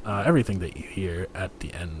friends everything that you hear at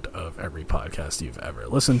the end of every podcast you've ever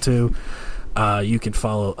listened to. You can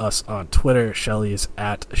follow us on Twitter. Shelly is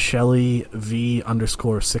at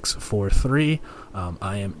ShellyV_643.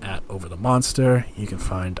 I am at Over the Monster. You can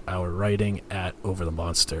find our writing at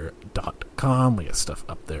overthemonster.com. We get stuff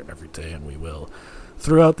up there every day, and we will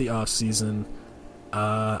throughout the off season.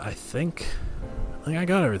 I think I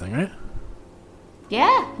got everything, right?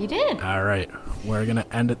 Yeah, you did. All right. We're going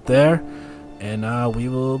to end it there, and we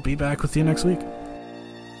will be back with you next week.